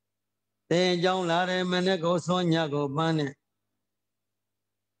သင်ကြောင်းလာတဲ့မနေ့ကိုဆွမ်းညကိုပန်းနဲ့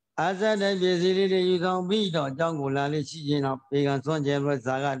အာဇတ်တဲ့ပြည်စည်းလေးတွေယူဆောင်ပြီးတော့အကြောင်းကိုလာလေးရှိခြင်းတော့ပေကံဆွမ်းကျဲလို့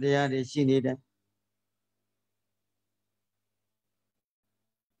ဇာကတရားတွေရှိနေတယ်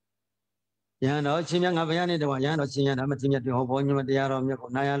ယဟန်တော်ရှင်မြတ်ငါဘုရားနဲ့တကွာယဟန်တော်ရှင်ရဓမ္မရှင်မြတ်တွေဟောဘောညမတရားတော်မြတ်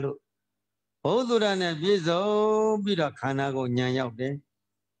ကိုနာရလို့ဘုသူရနဲ့ပြည့်စုံပြီးတော့ခန္ဓာကိုညံရောက်တယ်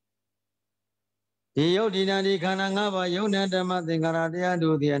ဒီယုတ်ဒီနာဒီခန္ဓာ၅ပါးယုတ်နဲ့ဓမ္မသင်္ခါရတရား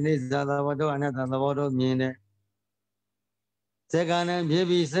တို့သည်အနိစ္စသဘောတို့အနတ္တသဘောတို့မြင်တယ်စက္ကန့်နဲ့ဖြစ်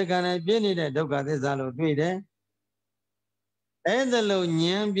ပြီးစက္ကန့်နဲ့ပြည့်နေတဲ့ဒုက္ခသစ္စာလို့တွေ့တယ်အဲ့ဒါလို့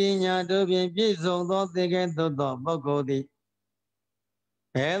ဉာဏ်ပညာတို့ဖြင့်ပြည့်စုံသောသင်္ကေတသောပုဂ္ဂိုလ်သည်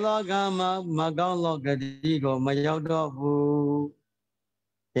ဘယ်သောကမှမကောင်းသောဂတိကိုမရောက်တော့ဘူး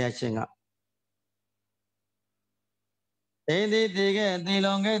ဘုရားရှင်ကသေသည်သေခဲ့သေ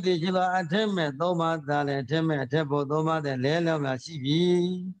လွန်ခဲ့သည်ရှိသောအထက်မဲ့သုံးပါးသာလည်းအထက်မဲ့အထက်ဖို့သုံးပါးတဲ့လဲလောက်လာရှိပြီ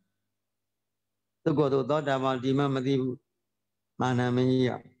သူကိုယ်သူသောတာပန်ဒီမှမသိဘူးမာနမင်းကြီး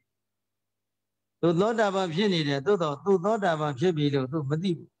ကသူသောတာပန်ဖြစ်နေတယ်သို့တော့သူသောတာပန်ဖြစ်ပြီလို့သူမ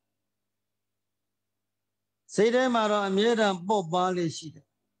သိဘူးစိတ်ထဲမှာတော့အမြဲတမ်းပုတ်ပါလေးရှိတယ်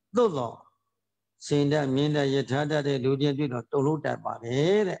သို့တော့ရှင်တတ်မြင်တတ်ယထာတတ်တဲ့လူချင်းတွေ့တော့တုံလို့တတ်ပါတ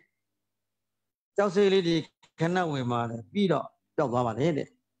ယ်တဲ့ကြောက်စိတ်လေးဒီခဏဝင်ပါတယ်ပြီးတော့ကြောက်သွားပါတယ်တဲ့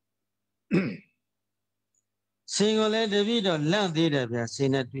ရှင်ကိုလည်းတပည့်တော့လန့်သေးတယ်ဗျာရှ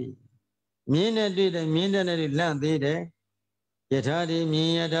င်နဲ့တွေ့မြင်နဲ့တွေ့တယ်မြင်တဲ့နဲ့လန့်သေးတယ်ယထာဒီမြ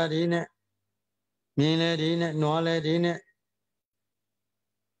င်ယထာဒီနဲ့မြင်လေဒီနဲ့နွားလေဒီနဲ့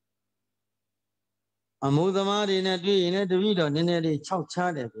အမှုသမားတွေနဲ့တွေ့ရင်လည်းတပည့်တော်နည်းနည်းလေးခြောက်ချ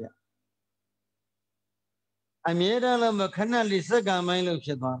တယ်ဗျာအမြဲတမ်းလည်းခဏလေးစက္ကန့်ပိုင်းလို့ဖြ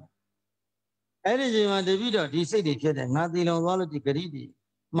စ်သွားတယ်အဲ့ဒီချိန်မှာတပည့်တော်ဒီစိတ်တွေဖြစ်တယ်ငါသီလုံသွားလို့ဒီဂရိတွေ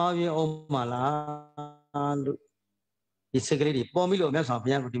မှားပြအောင်မလားလို့ဒီစိတ်ကလေးတွေပေါ်ပြီလို့မြတ်စွာဘု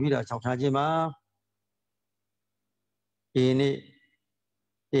ရားကတပည့်တော်ခြောက်ထားခြင်းပါဒီနေ့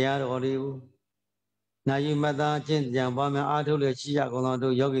တရားတော်လေးကိုနာယီမသားချင်းကြံပွားများအားထုတ်လို့ရှိရကုန်သော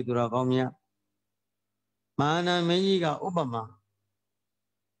တို့ယောဂီသူတော်ကောင်းများမဟာနာမင်းကြီးကဥပမာ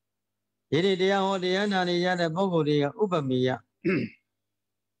ဒီတရားဟောတရားနာနေရတဲ့ပုဂ္ဂိုလ်တွေကဥပမေယ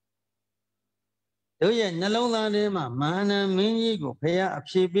တို့ရဲ့နှလုံးသားထဲမှာမဟာနာမင်းကြီးကိုဘုရားအ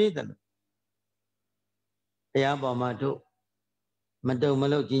ဖြေပေးတယ်လို့ဘုရားပေါ်မှာတို့မတုံမ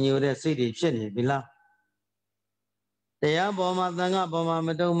လို့ကြီးညိုတဲ့စိတ်တွေဖြစ်နေပြီလားတရားပေါ်မှာသံဃာပေါ်မှာမ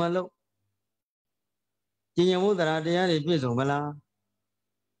တုံမလို့ကြီးညိုမှုတရားတရားတွေပြည့်စုံမလား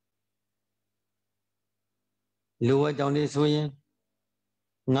လူဝတ်ကြောင့်နေဆိုရင်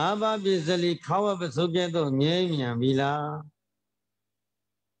ငါးပါးပြည့်စလီခါဝပစုပြဲ့သို့မြဲမြံပြီလား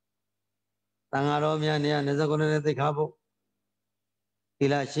သံဃာတော်များနေ29နဲ့သိခါဖို့သီ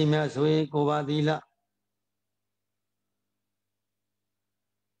လရှိမြဆိုရင်ကိုပါသီလ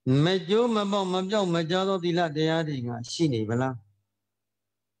မကြိုးမပေါက်မပြောက်မကြောသောသီလတရားတွေကရှိနေဗလား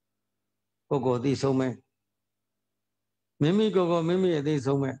ကိုယ်ကိုသိဆုံးမဲ့မိမိကိုယ်ကိုမိမိအသိ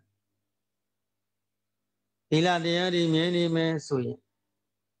ဆုံးမဲ့သီလတရားတွေမြဲနေမယ်ဆိုရင်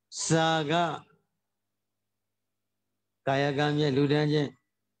စာကကာယကံဖြင့်လူတန်းခြင်း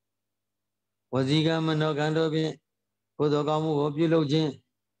ဝစီကံမနောကံတို့ဖြင့်ကုသိုလ်ကောင်းမှုကိုပြုလုပ်ခြင်း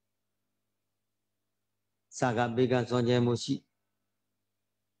စာကပေကံဆွမ်းကျဲမှုရှိ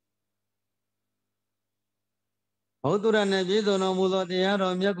ဘုဒ္ဓရနဲ့ပြည့်စုံတော်မူသောတရား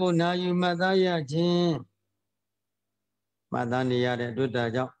တော်မြတ်ကိုနာယူမှတ်သားရခြင်းမှတ်သားနေရတဲ့အတွက်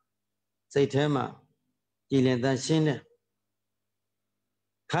ကြောင့်စိတ်ထဲမှာကြည်လင်သန့်ရှင်းတဲ့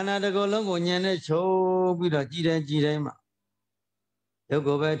ခန္ဓာတစ်ခုလုံးကိုဉာဏ်နဲ့ချုပ်ပြီးတော့ကြည်တိုင်းမှာရုပ်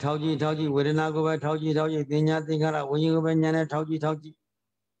ကိုပဲထောက်ကြည့်ဝေဒနာကိုပဲထောက်ကြည့်သင်ညာသင်္ခါရဝိညာဉ်ကိုပဲဉာဏ်နဲ့ထောက်ကြည့်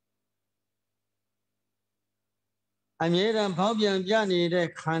အမြဲတမ်းဖောက်ပြန်ပြနေတဲ့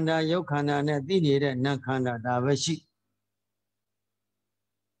ခန္ဓာရုပ်ခန္ဓာနဲ့သိနေတဲ့နတ်ခန္ဓာဒါပဲရှိ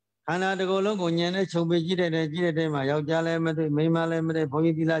ခန္ဓာတစ်ခုလုံးကိုဉာဏ်နဲ့ချုပ်ပြီးကြည့်တဲ့မှာယောက်ျားလည်းမတွေ့မိန်းမလည်းမတွေ့ဘုန်း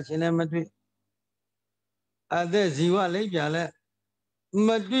ကြီးသီလရှင်လည်းမတွေ့အသက်ဇီဝလိပ်ပြလည်းမ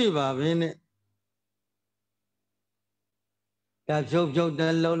တွေ့ပါဘဲနဲ့တဖြုတ်တ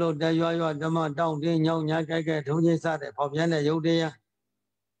လုံးတရွဓမ္မတောင်းတင်းညောင်းညာကြိုက်ထုံးချင်းစတဲ့ဖောက်ပြန်တဲ့ယုတ်တရား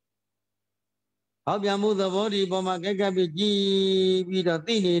ဟောက်ပြန်မှုသဘောဒီပေါ်မှာကြိုက်ပြီးကြည်ပြီးတော့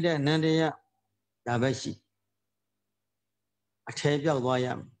သိနေတဲ့နန္တရားဒါပဲရှိအထဲပြောက်သွားရ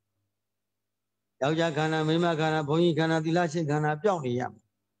မယ်ယောက်ျားခန္ဓာမိန်းမခန္ဓာဘုန်းကြီးခန္ဓာသီလရှင်ခန္ဓာပြောက်နေရမယ်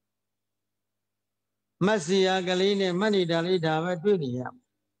မတ်စီယာကလေးနဲ့မှတ်နေတာလေးဒါပဲတွေ့နေရမယ်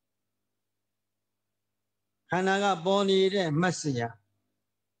ခန္ဓာကပေါ်နေတဲ့မတ်စီယာ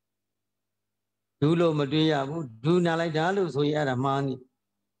ဒုလို့မတွေ့ရဘူးဒုနာလိုက်တာလို့ဆိုရင်အဲ့ဒါမှားနေ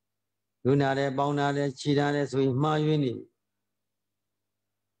ဒုနာတယ်ပေါင်းနာတယ်ခြိတာတယ်ဆိုရင်မှားယွင်းနေ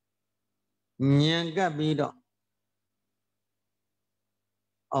ဉာဏ်ကပ်ပြီးတော့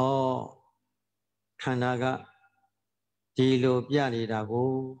ခန္ဓာကဒီလိုပြနေတာ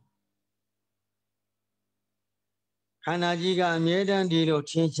ကိုခန္ဓာကြီးကအမြဲတမ်းဒီလို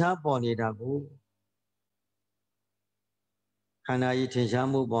ထင်ရှားပေါ်နေတာကိုခန္ဓာကြီးထင်ရှား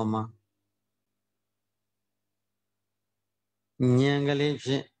မှုပေါ်မှာဉာဏ်ကလေးဖြ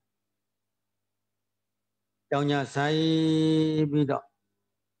င့်ကြောင်းကြဆိုင်ပြီးတော့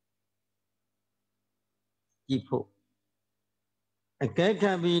ကြည့်ဖို့အကဲခ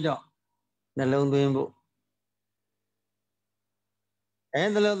တ်ပြီးတော့နှလုံးသွင်းဖို့အဲ့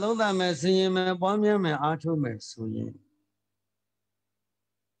ဒါလို့သုံးသပ်မယ်ဆင်ရင်မယ်ပွားများမယ်အားထုတ်မယ်ဆိုရင်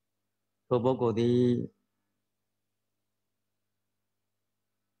ထိုပုဂ္ဂိုလ်သည်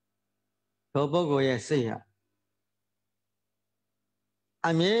ထိုပုဂ္ဂိုလ်ရဲ့စိတ်ဟာ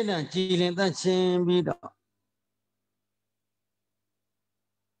အမြဲတမ်းကြည်လင်သန့်ရှင်းပြီးတော့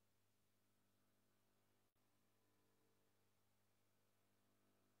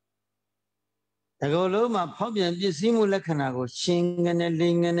တကောလုံးမှာဖောက်ပြန်ပစ္စည်းမှုလက္ခဏာကိုရှင်ငနဲ့လိ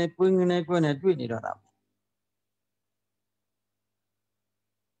န်ငနဲ့ကွင်းငနဲ့ကွင်းနဲ့တွေ့နေတော့တာ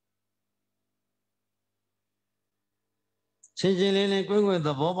ချင်းချင်းလေးနဲ့ကွင်းကွင်းသ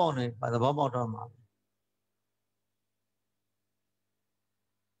ဘောပေါက်နေသဘောပေါက်တော့မှာ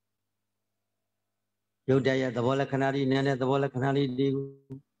ရုပ်တရဲ့သဘောလက္ခဏာတွေနဲ့သဘောလက္ခဏာတွေ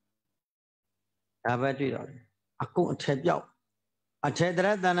ဒါပဲတွေ့တော့တယ်အကုန်အထက်ပြောက်အထေတရ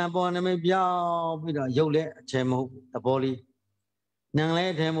တဏ္ဍပေါ်နမိတ်ပြောင်းပြီးတော့ရုပ်လည်းအထေမဟုတ်သဘောလေးနာမ်လ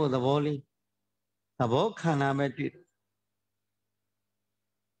ည်းအထေမဟုတ်သဘောလေးသဘောခန္ဓာပဲတွေ့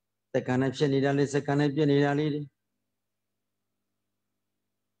စက္ကန့်နဲ့ဖြစ်နေတာလေးစက္ကန့်နဲ့ပြည့်နေတာလေးတွေ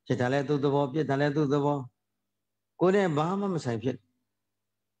ဖြစ်တာလည်းသူ့သဘောပြည့်တာလည်းသူ့သဘောကိုယ်နဲ့ဘာမှမဆိုင်ဖြစ်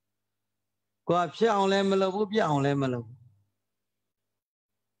ကိုယ်ကဖြစ်အောင်လည်းမလုပ်ဘူးပြအောင်လည်းမလုပ်ဘူး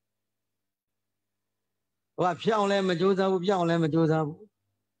ကိုယ်ကဖြစ်အောင်လည်းမကြိုးစားဘူးပြအောင်လည်းမကြိုးစားဘူး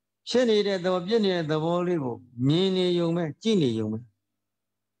ဖြစ်နေတဲ့သဘောပြည့်နေတဲ့သဘောလေးကိုမြင်နေုံပဲကြည့်နေုံပဲ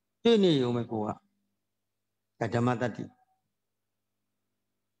တွေ့နေုံပဲကိုကဓမ္မတတ္တိ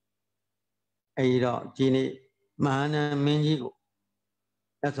အဲဒီတော့ဒီနေ့မဟာနာမင်းကြီးကို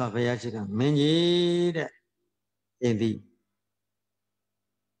သက်စွာဘုရားရှိခိုးမင်းကြီးတဲ့သင်သည်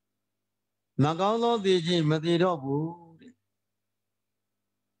မကောင်းသောသိခြင်းမသိတော့ဘူးတဲ့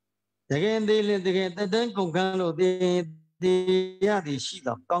တကယ်သေးလေတကယ်တတန်းကုန်ကန်းလို့သိရသည်ရှိ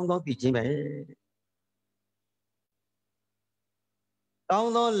တော့ကောင်းသောသိခြင်းပဲတဲ့ကော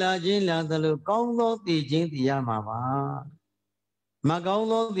င်းသောလာခြင်းလာသလိုကောင်းသောသိခြင်းသိရမှာပါမကောင်း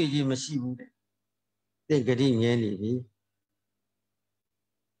သောသိခြင်းမရှိဘူးတဲ့သင်္ကတိငဲနေပြီ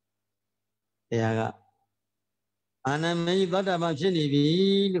တရားကအာနမေသောတာပန်ဖြစ်နေပြီ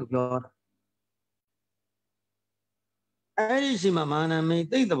လို့ပြောတာအဲ့ဒီရှိမှမာနမေ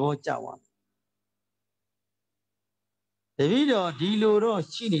သိသဘောကျသွားတပည့်တော်ဒီလိုတော့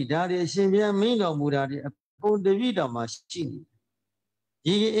ရှိနေတာတွေအရှင်ဘုရားမင်းတော်မူတာတွေအကုန်တပည့်တော်မှာရှိနေ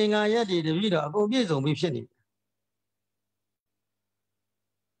ဒီအင်္ဂါရက်တွေတပည့်တော်အကုန်ပြည့်စုံပြီးဖြစ်နေ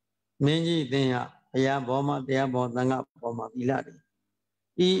မင်းကြီးသင်ဟာဘုရားဘောမှာတရားဘောသံဃာဘောမှာသီလတွေ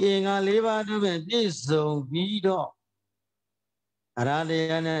ဒီအင်္ဂါ၄ပါးတို့ပဲပြည့်စုံပြီးတော့အရာတ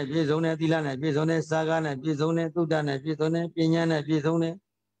ရားနဲ့ပြည့်စုံတဲ့သီလနဲ့ပြည့်စုံတဲ့စာကားနဲ့ပြည့်စုံတဲ့သုဒ္ဓနဲ့ပြည့်စုံတဲ့ပညာနဲ့ပြည့်စုံတဲ့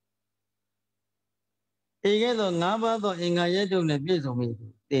ဧကဲ့သို့၅ပါးသောအင်္ဂါရဲတို့နဲ့ပြည့်စုံပြီ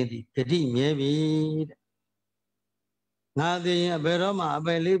သင်သည်ဂတိမြဲပြီတဲ့ငါသည်ရင်ဘယ်တော့မှအပ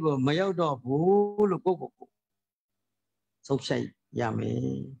ယ်လေးကိုမရောက်တော့ဘူးလို့ကိုယ့်ကိုယ်ကိုဆုံးဖြတ်ရမ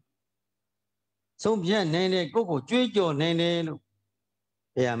ယ်ဆုံးဖြတ်နိုင်တဲ့ကိုယ့်ကိုကြွေးကြော်နိုင်တယ်လို့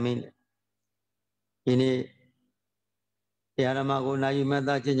ဘုရားမင်းတယ်ဒီနေ့တရားဓမ္မကိုနာယူမတ်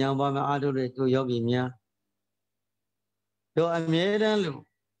သားကျင့်ကြံပွားများအားထုတ်တဲ့သူယောဂီများတို့အမြဲတမ်းလို့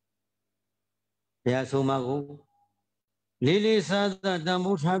ဘုရားဆုံးမကိုလေးလေးစားစားတန်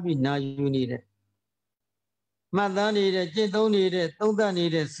ဖိုးထားပြီးနာယူနေတဲ့မှတ်သားနေတဲ့จิตသုံးနေတဲ့သုံးသပ်နေ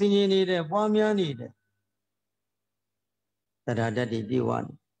တဲ့စင်ញင်နေတဲ့ပွားများနေတဲ့တရားဓာတ်တွေပြေဝ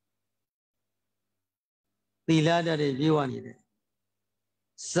နေသီလဓာတ်တွေပြေဝနေတယ်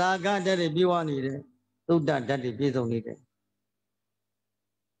စာကဓာတ်တွေပြေဝနေတယ်သုဒ္ဓဓာတ်တွေပြေဆုံးနေတယ်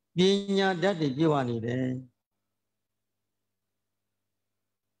ပညာဓာတ်တွေပြေဝနေတယ်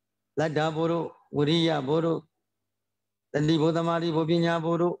လတ္တဘုရုဝရိယဘုရုတတိဘုသမာဓိဘုပညာ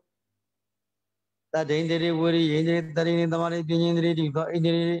ဘုရုတတ္တိန္ဒြေဝရိယန္ဒြေတရိနေသမာဓိပညာန္ဒြေတိသောဣန္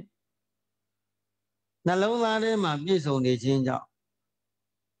ဒြေနှလုံးသားထဲမှာပြည့်စုံနေခြင်းကြောင့်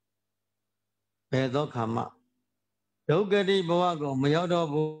ဘယ်သောခါမှဒုက္ခတိဘဝကိုမရောက်တော့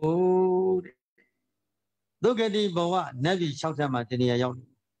ဘူးတဲ့ဒုက္ခတိဘဝနတ်ပြည်6ထပ်မှာတဏှာရောက်နေ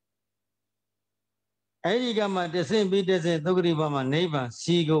အဲ့ဒီကမှတဆင့်ပြီးတဆင့်ဒုက္ခတိဘဝမှာနိဗ္ဗာန်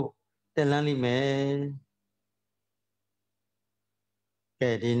စီကိုတက်လန်းလိမ့်မယ်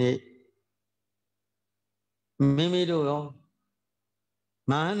ကဲဒီနေ့မိမိတို့ရော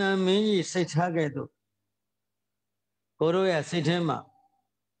မဟာနာမင်းကြီးစိတ်ထားခဲ့သို့ကိုတို့ရဲ့စိတ်ထဲမှာ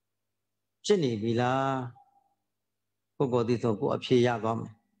ဖြစ်နေပြီလားကိုယ်ကိုယ်သိဆိုကိုယ်အဖြေရသွားမ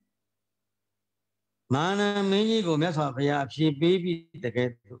ယ်မဟာနာမင်းကြီးကိုမြတ်စွာဘုရားအဖြေပေးပြီးတကယ်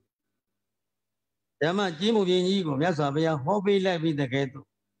သို့ဓမ္မကြီးမှုပြင်းကြီးကိုမြတ်စွာဘုရားဟောပေးလိုက်ပြီးတကယ်သို့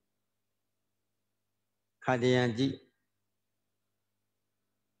ခါတယံကြည့်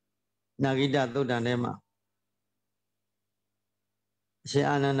နာဂိတသုတ်တန်ထဲမှာအရှင်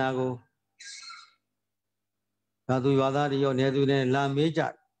အာနန္ဒာကိုသာသူရွာသားတွေရောနေသူတွေလာမေးကြ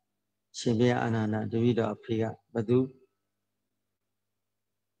ရှင်ဘုရားအာနန္ဒာတပည့်တော်အဖေကဘသူ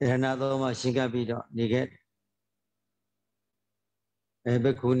ရဟနာတော်မှာရှင်ကပ်ပြီးတော့နေခဲ့ဘယ်ဘ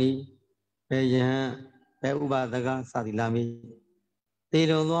ခုနီဘယ်ယဟန်ဘယ်ဥပဒကစသည်လာမေးတေ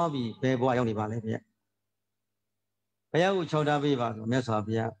လွန်သွားပြီဘယ်ဘဝရောက်နေပါလဲဗျဘုရားကိုခြောက်ထားပေးပါဆိုမြတ်စွာ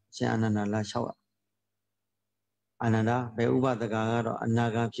ဘုရားရှင်အာနန္ဒာလာလျှောက်ရအာနန္ဒာဘယ်ဥပဒကကတော့အနာ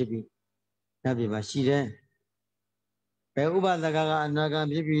ဂံဖြစ်ပြီးနတ်ပြည်မှာရှိတယ်ဘယ်ဥပဒကကအနာဂံ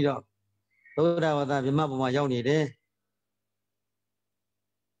ဖြစ်ပြီးတော့သုဒ္ဓဝတ္တဗြဟ္မဘုံမှာရောက်နေတယ်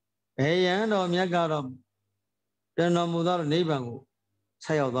ဘယ်ယံတော်မြတ်ကတော့ပြန်တော်မူသောနိဗ္ဗာန်ကိုဆ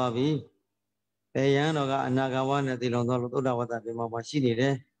က်ရောက်သွားပြီဘယ်ယံတော်ကအနာဂဝါနဲ့တည်လွန်သောသုဒ္ဓဝတ္တဗြဟ္မမှာရှိနေတ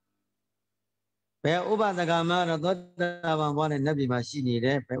ယ်ဘယ်ဥပဒကမှာတော့သောတာပန်ဘဝနဲ့နတ်ပြည်မှာရှိနေတ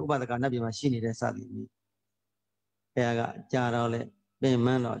ယ်ဘယ်ဥပဒကနတ်ပြည်မှာရှိနေတဲ့စသည်မျိုးဘုရားကကြာတော့လေပင်မ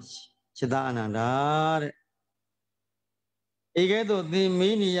န်းတော့ခြေသားအနန္ဒာတဲ့ဧကဲ့သို့သင်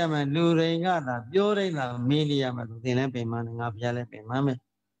မေးနေရမယ်လူရိန်ကသာပြောတိုင်းသာမေးနေရမယ်လို့သင်လည်းပင်မန်းတယ်ငါဘုရားလည်းပင်မန်းမယ်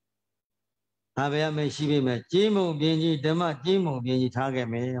ငါဘုရားမရှိပြီမယ်ကြီးမုံပြင်းကြီးဓမ္မကြီးမုံပြင်းကြီးထားခဲ့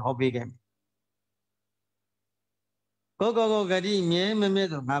မယ်ဟောပေးခဲ့မယ်ကိုဂတိမြဲမမြဲ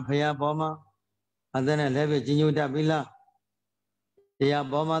ဆိုငါဘုရားပေါ်မှာအသက်နဲ့လည်းပဲကြီးညိုတတ်ပြီလားတရား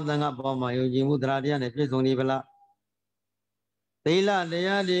ပေါ်မှာသံဃာပေါ်မှာယုံကြည်မှုတရားတရားနဲ့ပြည့်စုံနေပြီလားသီလတ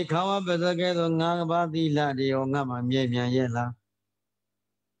ရားဒီခါဝပစကဲသို့၅ပါးသီလတွေရောငါမှမြဲမြံရဲ့လား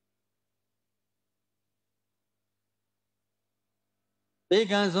ဘေ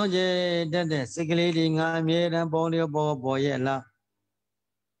ကံစွန့်ကြဲတတ်တဲ့စိတ်ကလေးတွေငါအမြဲတမ်းပေါ်လျောပေါ်ရဲ့လား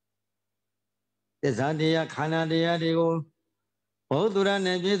သစ္စာတရားခန္ဓာတရားတွေကိုဘုဒ္ဓရ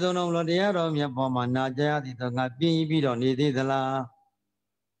နဲ့ပြည့်စုံတော်လို့တရားတော်မြတ်ပေါ်မှာနာကြားသည်တော့ငါပြင်းပြီးတော့နေသေးသလား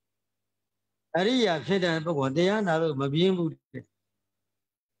အရိယာဖြစ်တဲ့ပုဂ္ဂိုလ်တရားနာလို့မပြင်းဘူး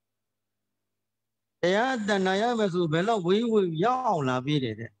တရားတဏှာရမယ်ဆိုဘယ်တော့ဝေးရောက်အောင်လာပြီးတ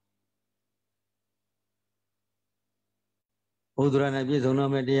ယ်တဲ့ဘုဒ္ဓရနဲ့ပြည့်စုံ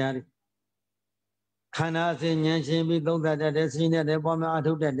တော်မဲ့တရားတွေခန္ဓာစဉ်ဉာဏ်ရှင်ပြီးသုံးသပ်တတ်တဲ့စိနဲ့တဲ့ပေါ်မှာအ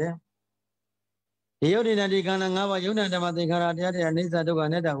ထုတ်တတ်တယ်ဒီယုတ်တိနဲ့ဒီခန္ဓာ၅ပါးယုတ်တဓမ္မသင်္ခါရတရားတွေအနိစ္စဒုက္ခ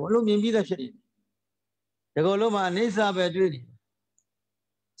အနတ္တကိုအလုံးမြင်ပြီးသားဖြစ်နေတယ်ဒီကုလုံးမှာအနိစ္စပဲတွေ့တယ်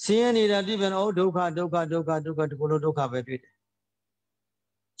ဆင်းရဲနေတာဒီပြန်ဩဒုက္ခဒီကုလုံးဒုက္ခပဲတွေ့တယ်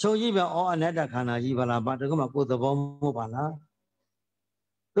ချုပ်ကြည့်ပြန်ဩအနတ္တခန္ဓာကြီးပါလားဘာတကမှကိုယ်သဘောမဟုတ်ပါလား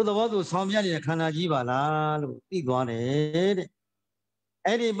သူ့သဘောသူဆောင်ပြနေတဲ့ခန္ဓာကြီးပါလားလို့သိသွားတယ်တဲ့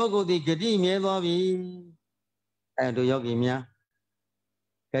အဲ့ဒီပုဂ္ဂိုလ်ဒီဂတိမြဲသွားပြီအဲ့တို့ယောဂီများ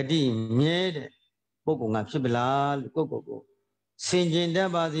ဂတိမြဲတဲ့ပုဂ္ဂိုလ်ကဖြစ်ပလားလို့ကို ဆင်ကျင်တတ်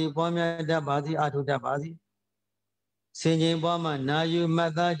ပါစေပွားများတတ်ပါစေအာထုတတ်ပါစေဆင်ကျင်ပွားမှနာယူမှ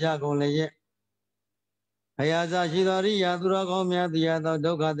တ်သားကြကုန်လျက်အရာဇရှိသောရိယာသူတော်ကောင်းများတရားသော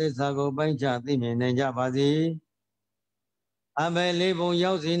ဒုက္ခသစ္စာကိုပိုင်းခြားသိမြင်နိုင်ကြပါစေအဘယ်လေးပုံ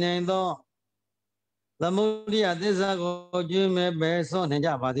ရောက်စီနိုင်သောသမုဒိယသစ္စာကိုကျွေးမဲ့ပဲဆွနိုင်ကြ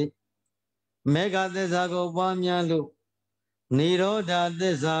ပါစေမေဃသစ္စာကိုပွားများလို့နိရောဓသ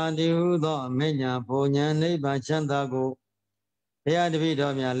စ္စာတည်းဟုသောအမေညာဘုံညာနိဗ္ဗာန်ချမ်းသာကိုဘုရားတပည့်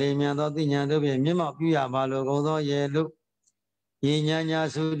တော်များလေးမြန်သောသိဉာဏ်တို့ဖြင့်မျက်မှောက်ပြုရပါလိုကုန်သောရဲ့လို့ညီညာညာ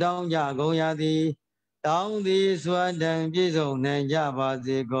ဆုတောင်းကြကုန်ရသည်တောင်းသည်စွာတံပြည့်စုံနိုင်ကြပါ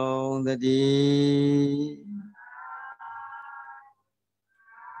စေကုန်သတည်း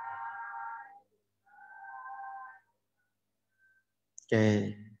ကဲ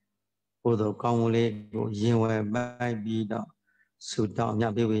ဘုသောကောင်းမှုလေးကိုရင်ဝယ်ပိုက်ပြီးတော့ဆုတောင်းမြ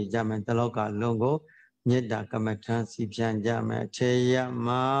တ်ပေးဝေကြမယ်တလောကလုံးကိုမေတ္တာကမ္မထံစီပြန်ကြမယ်ထေယမ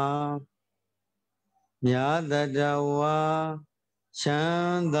မြာတတဝါချ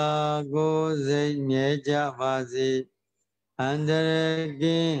မ်းသာကိုယ်စိတ်မြဲကြပါစေအန္တရာယ်က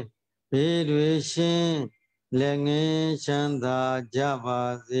င်းဘေးတွေရှင်းလက်ငင်းချမ်းသာကြပါ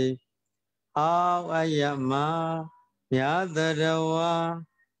စေအောက်အယမမြာတတဝါ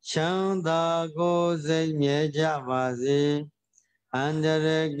ချမ်းသာကိုယ်စိတ်မြဲကြပါစေအန္တရာ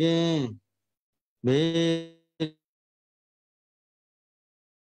ယ်ကင်းဘေး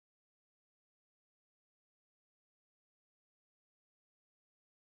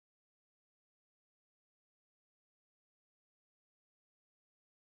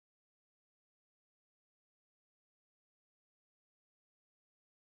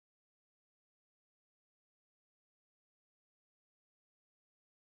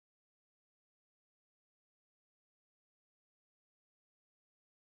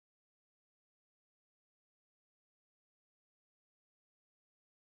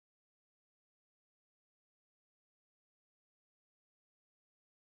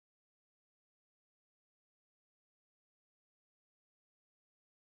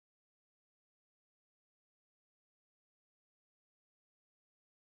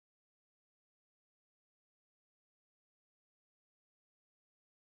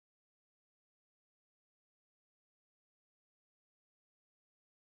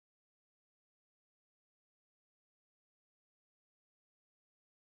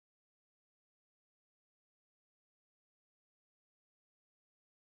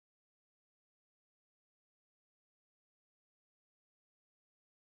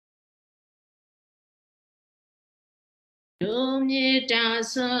ဒုမြေတာ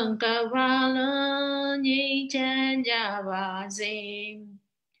ဆွန်ကဘာလုံးငြိမ်းချမ်းကြပါစေ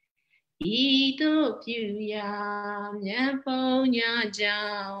ဤသို့ပြုရာမြတ်ပုံညာကြော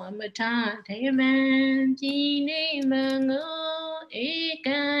င့်အမထထေမံပြည်နေမငိုဧက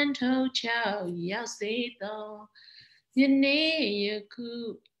န်ထုတ်ချောက်ရောက်စေသောယနေ့ယခု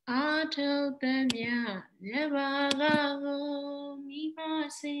အာထုတ်တမြမြတ်ဘာကကိုမိမ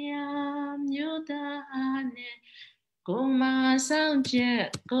ဆရာမြို့သားအားနဲ့ကိုမဆောင်ချက်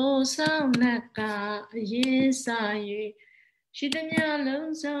ကိုဆောင်လက်ကအရေးစာ၍ရှိသမျှ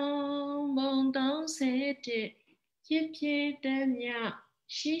လုံးစုံဘုံ31ဖြစ်ဖြစ်တမြ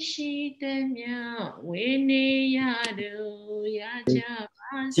ရှိရှိတမြဝေနေရတို့ရကြ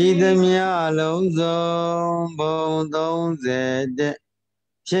ပါစေရှိသမျှလုံးစုံဘုံ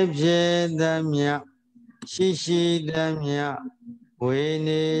31ဖြစ်ဖြစ်တမြရှိရှိတမြဝေ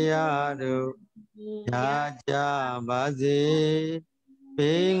နေရတို့ရကြပါစေ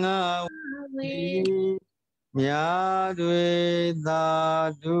ဘေးငါဝေမြာတွေသာ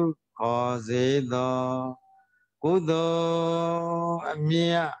ဓုခေါ်စေသောကုသိုလ်အမြ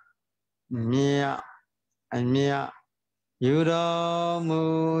တ်ယူတော်မူ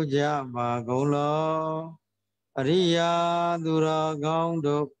ကြပါကုန်လောအရိယာသူတော်ကောင်း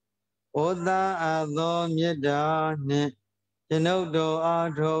တို့ဩသာအပ်သောမေတ္တာနှင့်ကျွန်ုပ်တို့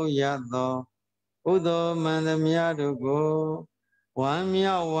အားထုတ်ရသောကုသိုလ်မှန်သမျှတို့ကိုဝမ်း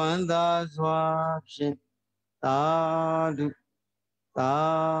မြောက်ဝမ်းသာစွာဖြင့်သာဓုသာ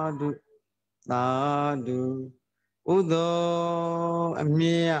ဓုသာဓုကုသိုလ်အမြ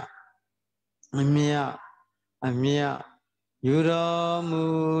တ်ယူတော်မူ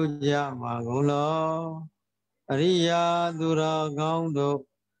ကြပါကုန်လောအရိယာသူတော်ကောင်းတို့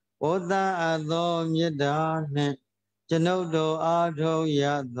ဩသာအပ်သောမေတ္တာနှင့်ကျွန်ုပ်တို့အားထုတ်ရ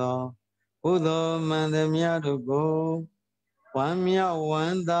သောကုသိုလ်မှန်သမျှတို့ကိုဝမ်းမြောက်ဝ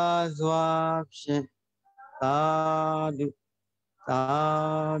မ်းသာစွာဖြင့်သာဓုသာ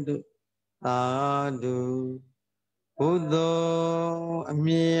ဓုသာဓုကုသိုလ်အ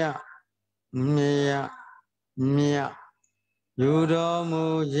မြတ် ယူတော်မူ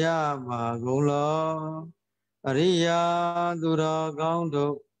ကြပါကုန်လောအရိယာသူတော်ကောင်း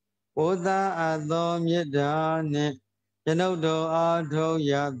တို့ဘုဒ္ဓအပ်သောမေတ္တာနှင့်ကျွန်ုပ်တို့အားထုတ်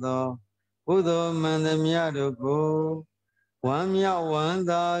ရသောကုသိုလ်မှန်သမျှတို့ကိုဝမ်းမြောက်ဝမ်း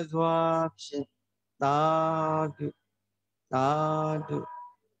သာစွာဖြင့်သာဓုသာဓု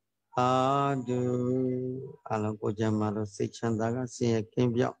သာဓုအလုံးကိုကြမှာလို့စိတ်ချမ်းသာကဆင်းရဲက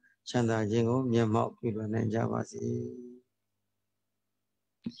င်းပြောက်ချမ်းသာခြင်းကိုမျက်မှောက်ပြုလို့နိုင်ကြပါစေ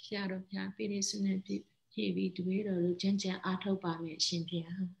ဆရာတော်ဘုရားပြည့်စုံတဲ့ပြည့်ပြီးတပည့်တော်တို့ကျင့်ကြံအားထုတ်ပါမယ်အရှင်ဘု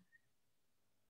ရား